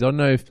Gregory's. I don't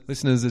know if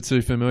listeners are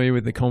too familiar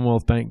with the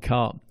Commonwealth Bank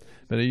Cup,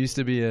 but it used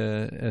to be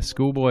a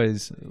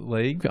schoolboys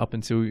league up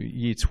until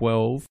year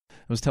 12. It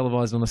was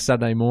televised on a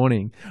Saturday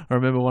morning. I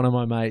remember one of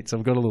my mates,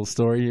 I've got a little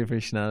story here for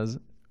Shinazz.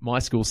 My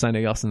school, St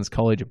Augustine's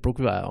College at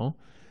Brookvale,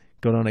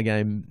 got on a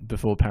game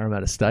before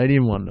Parramatta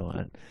Stadium one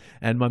night,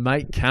 and my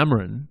mate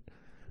Cameron,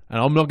 and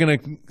I'm not going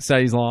to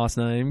say his last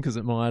name because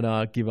it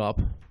might give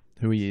up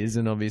who he is,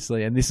 and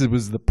obviously, and this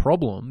was the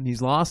problem,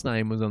 his last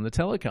name was on the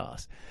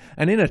telecast.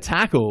 And in a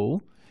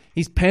tackle,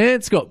 his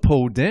pants got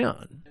pulled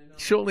down.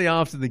 Shortly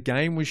after the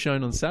game was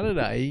shown on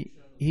Saturday,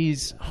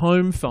 his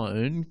home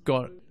phone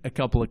got a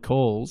couple of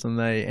calls and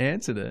they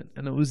answered it,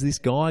 and it was this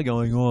guy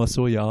going, "Oh, I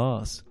saw your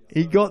ass."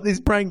 He got this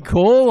prank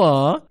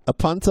caller. A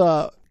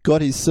punter got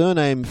his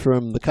surname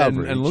from the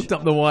coverage. And looked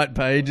up the white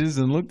pages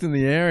and looked in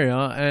the area,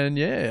 and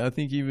yeah, I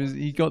think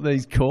he got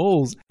these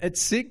calls.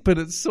 It's sick, but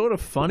it's sort of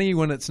funny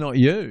when it's not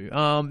you.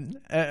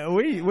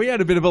 We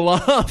had a bit of a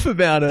laugh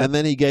about it. And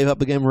then he gave up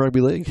the game of rugby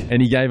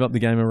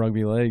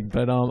league.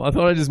 But I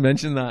thought I'd just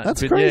mention that.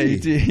 That's but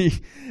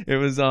crazy.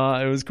 Yeah,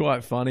 it was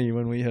quite funny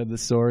when we heard the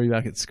story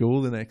back at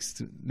school the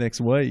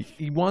next week.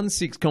 He won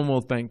 6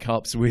 Commonwealth Bank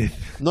Cups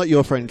with not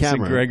your friend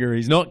Cameron. St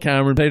Gregory's, not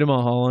Cameron, Peter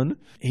Mulholland.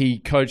 He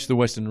coached the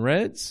Western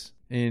Reds.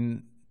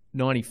 In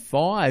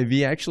 95,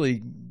 he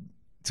actually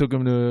took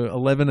them to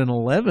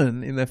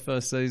 11-11 in their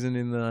first season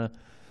in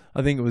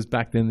I think it was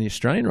back then the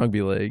Australian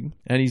Rugby League.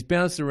 And he's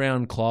bounced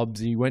around clubs.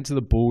 He went to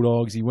the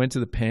Bulldogs. He went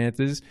to the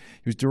Panthers.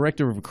 He was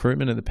director of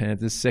recruitment at the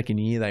Panthers. Second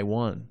year they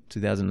won,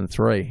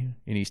 2003,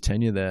 in his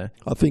tenure there.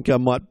 I think I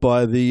might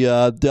buy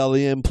the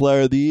Dally M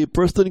Player of the Year,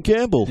 Preston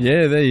Campbell.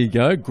 Yeah, there you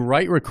go.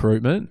 Great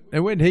recruitment.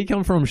 And where did he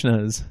come from,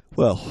 Shinazz?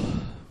 Well,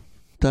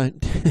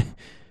 don't...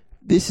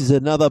 This is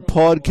another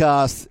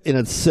podcast in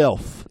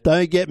itself.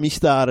 Don't get me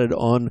started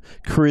on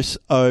Chris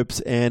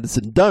Opes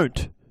Anderson.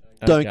 Don't.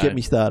 Don't Okay. get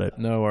me started.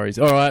 No worries.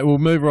 All right, we'll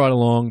move right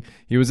along.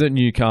 He was at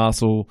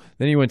Newcastle,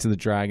 then he went to the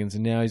Dragons,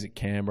 and now he's at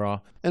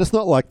Canberra. And it's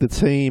not like the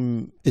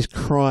team is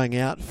crying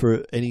out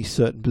for any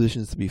certain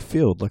positions to be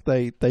filled. Like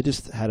they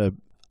just had a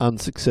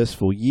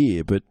unsuccessful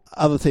year, but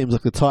other teams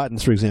like the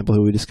Titans, for example,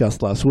 who we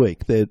discussed last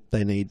week,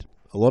 they need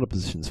a lot of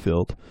positions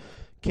filled.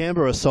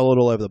 Canberra are solid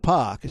all over the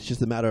park. It's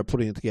just a matter of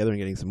putting it together and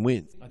getting some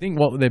wins. I think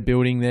what they're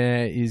building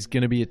there is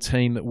going to be a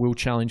team that will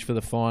challenge for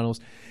the finals.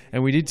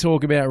 And we did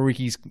talk about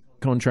Ricky's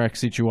contract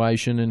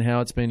situation and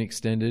how it's been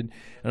extended.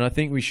 And I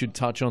think we should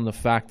touch on the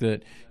fact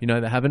that, you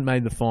know, they haven't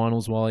made the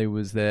finals while he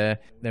was there.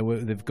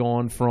 They've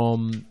gone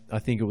from, I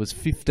think it was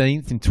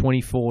 15th in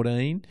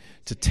 2014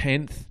 to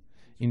 10th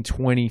in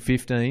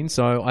 2015.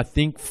 So I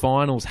think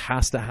finals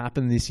has to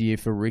happen this year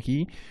for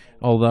Ricky,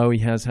 although he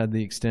has had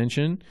the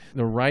extension.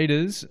 The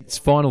Raiders, it's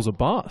finals or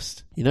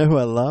bust. You know who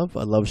I love?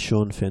 I love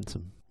Sean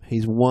Fenton.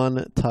 He's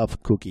one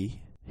tough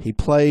cookie. He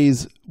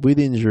plays with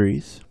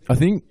injuries. I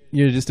think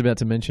you're just about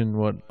to mention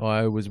what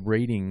I was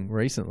reading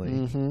recently.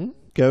 Mm-hmm.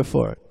 Go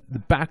for it. The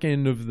back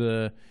end of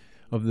the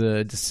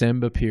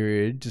December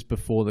period, just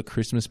before the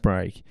Christmas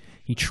break,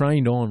 he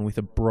trained on with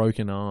a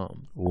broken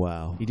arm.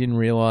 Wow. He didn't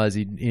realise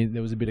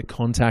there was a bit of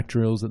contact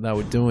drills that they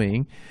were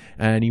doing,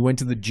 and he went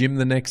to the gym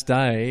the next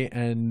day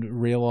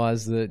and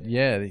realised that,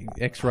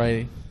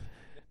 the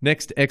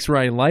next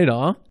X-ray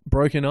later,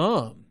 broken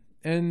arm.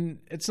 And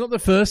it's not the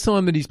first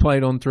time that he's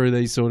played on through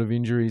these sort of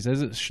injuries,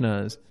 is it,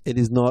 Shinazz? It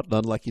is not.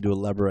 I'd like you to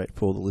elaborate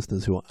for all the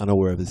listeners who are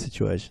unaware of the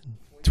situation.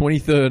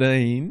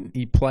 2013,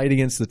 he played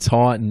against the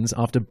Titans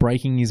after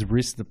breaking his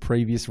wrist the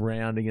previous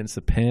round against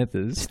the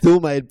Panthers. Still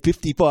made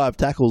 55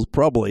 tackles,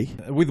 probably.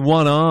 With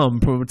one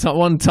arm,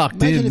 one tucked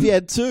in. Imagine if he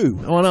had two.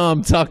 One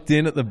arm tucked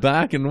in at the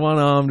back and one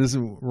arm just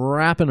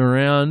wrapping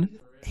around.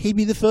 He'd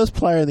be the first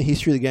player in the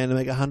history of the game to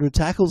make 100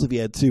 tackles if he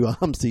had two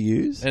arms to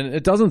use. And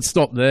it doesn't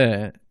stop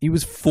there. He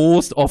was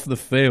forced off the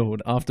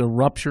field after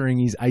rupturing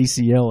his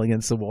ACL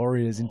against the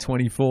Warriors in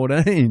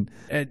 2014.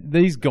 And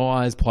these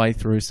guys play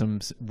through some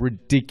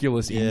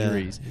ridiculous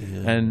injuries.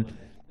 Yeah. And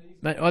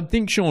mate, I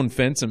think Sean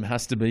Fenton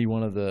has to be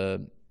one of,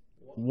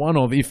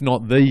 if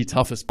not the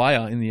toughest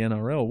player in the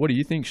NRL. What do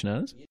you think,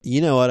 Shinazz? You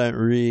know, I don't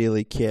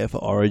really care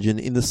for Origin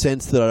in the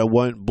sense that I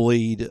won't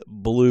bleed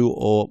blue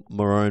or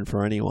maroon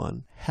for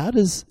anyone. How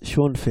does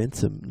Sean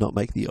Fenton not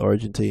make the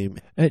Origin team?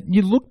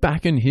 You look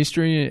back in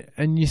history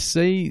and you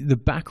see the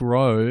back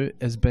row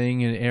as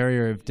being an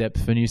area of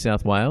depth for New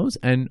South Wales,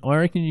 and I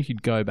reckon you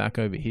could go back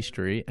over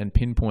history and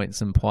pinpoint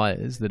some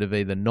players that have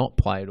either not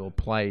played or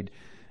played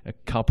a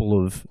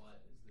couple of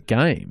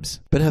games.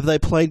 But have they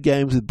played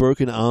games with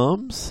broken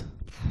arms?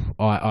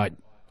 I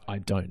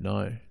don't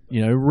know.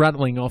 You know,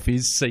 rattling off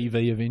his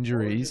CV of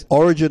injuries.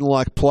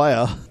 Origin-like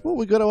player. Well,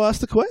 we've got to ask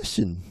the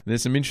question.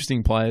 There's some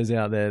interesting players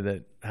out there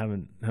that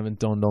haven't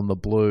donned on the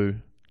blue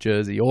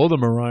jersey or the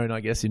maroon, I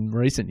guess, in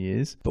recent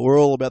years. But we're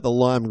all about the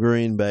lime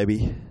green,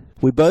 baby.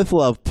 We both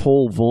love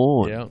Paul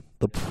Vaughan,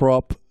 the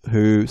prop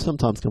who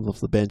sometimes comes off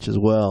the bench as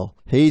well.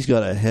 He's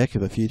got a heck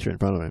of a future in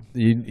front of him.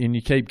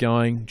 You keep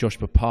going. Josh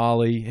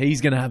Papali,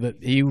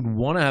 he would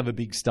want to have a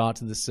big start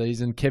to the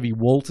season. Kevy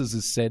Walters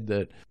has said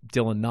that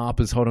Dylan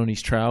Napa's hot on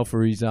his trail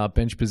for his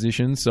bench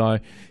position. So,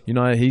 you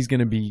know, he's going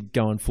to be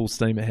going full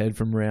steam ahead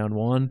from round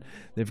one.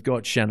 They've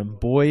got Shannon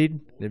Boyd.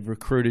 They've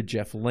recruited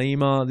Jeff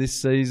Lima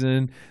this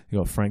season.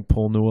 They've got Frank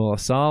Paul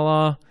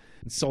Nualasala.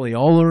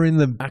 Soliola in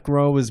the back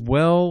row as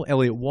well.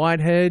 Elliot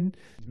Whitehead.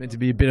 He's meant to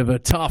be a bit of a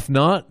tough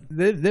nut.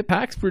 Their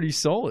pack's pretty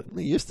solid.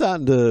 You're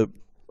starting to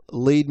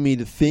lead me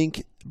to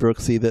think,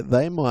 Brooksy, that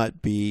they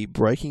might be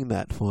breaking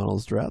that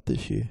finals drought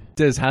this year.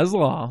 Des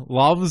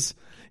Hasler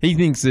he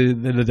thinks they're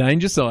the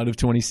danger side of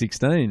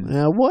 2016.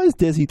 Now, why is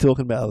Desi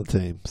talking about other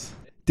teams?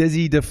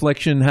 Desi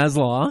Deflection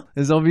Hasler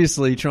is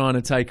obviously trying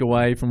to take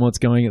away from what's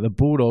going at the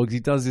Bulldogs. He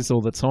does this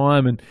all the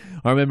time. And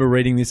I remember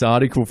reading this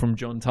article from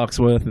John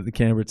Tuxworth at the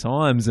Canberra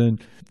Times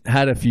and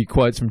had a few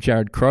quotes from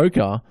Jared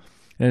Croker.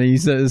 And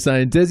he's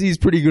saying, Desi's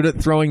pretty good at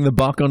throwing the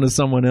buck onto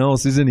someone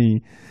else, isn't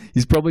he?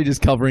 He's probably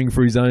just covering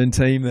for his own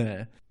team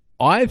there.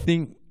 I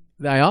think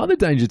they are the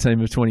danger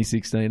team of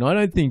 2016.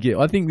 I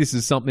think this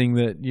is something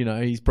that, you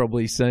know, he's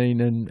probably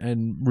seen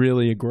and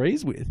really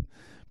agrees with.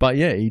 But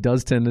yeah, he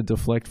does tend to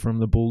deflect from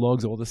the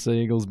Bulldogs or the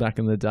Seagulls back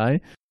in the day.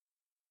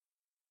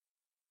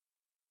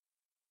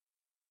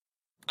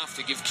 Enough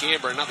to give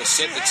Canberra another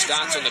set that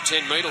starts on the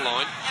 10-metre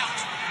line.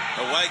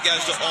 Away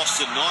goes to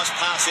Austin. Nice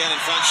pass out in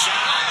front. Shot.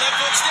 Left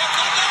foot step.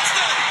 Lost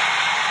it.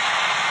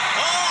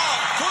 Oh,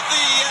 put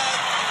the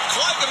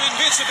cloak of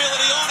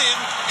invincibility on him.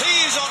 He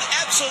is on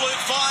absolute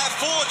fire.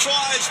 4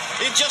 tries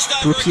in just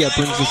over Brooksy, a that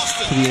game brings for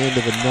us Austin. to the end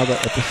of another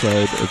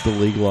episode of The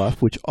League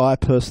Life, which I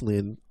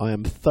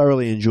am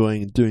thoroughly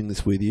enjoying doing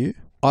this with you.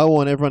 I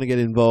want everyone to get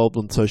involved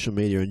on social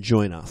media and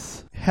join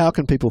us. How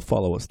can people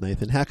follow us,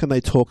 Nathan? How can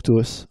they talk to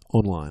us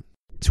online?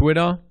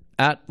 Twitter,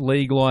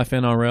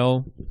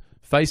 @LeagueLifeNRL.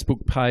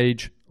 Facebook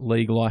page,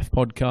 League Life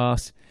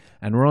Podcast.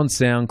 And we're on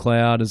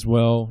SoundCloud as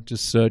well.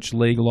 Just search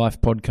League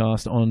Life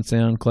Podcast on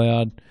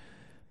SoundCloud.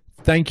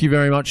 Thank you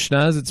very much,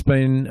 Shinazz. It's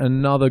been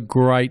another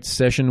great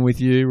session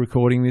with you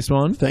recording this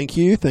one. Thank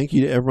you. Thank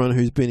you to everyone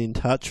who's been in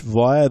touch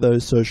via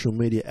those social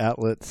media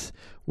outlets.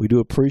 We do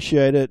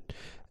appreciate it,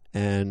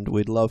 and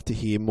we'd love to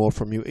hear more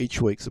from you each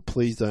week, so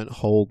please don't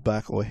hold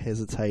back or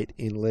hesitate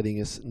in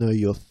letting us know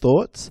your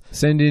thoughts.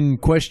 Send in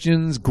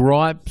questions,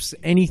 gripes,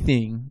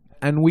 anything,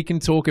 and we can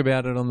talk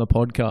about it on the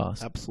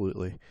podcast.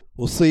 Absolutely.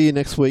 We'll see you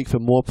next week for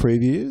more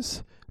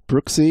previews.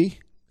 Brooksy,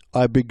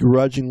 I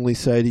begrudgingly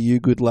say to you,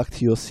 good luck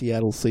to your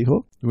Seattle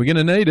Seahawks. We're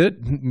going to need it.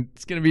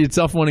 It's going to be a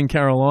tough one in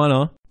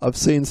Carolina. I've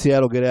seen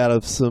Seattle get out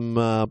of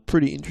some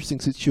pretty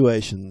interesting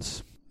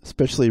situations,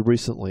 especially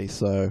recently.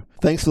 So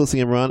thanks for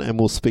listening, everyone, and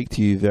we'll speak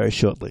to you very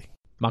shortly.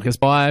 Marcus,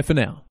 bye for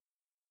now.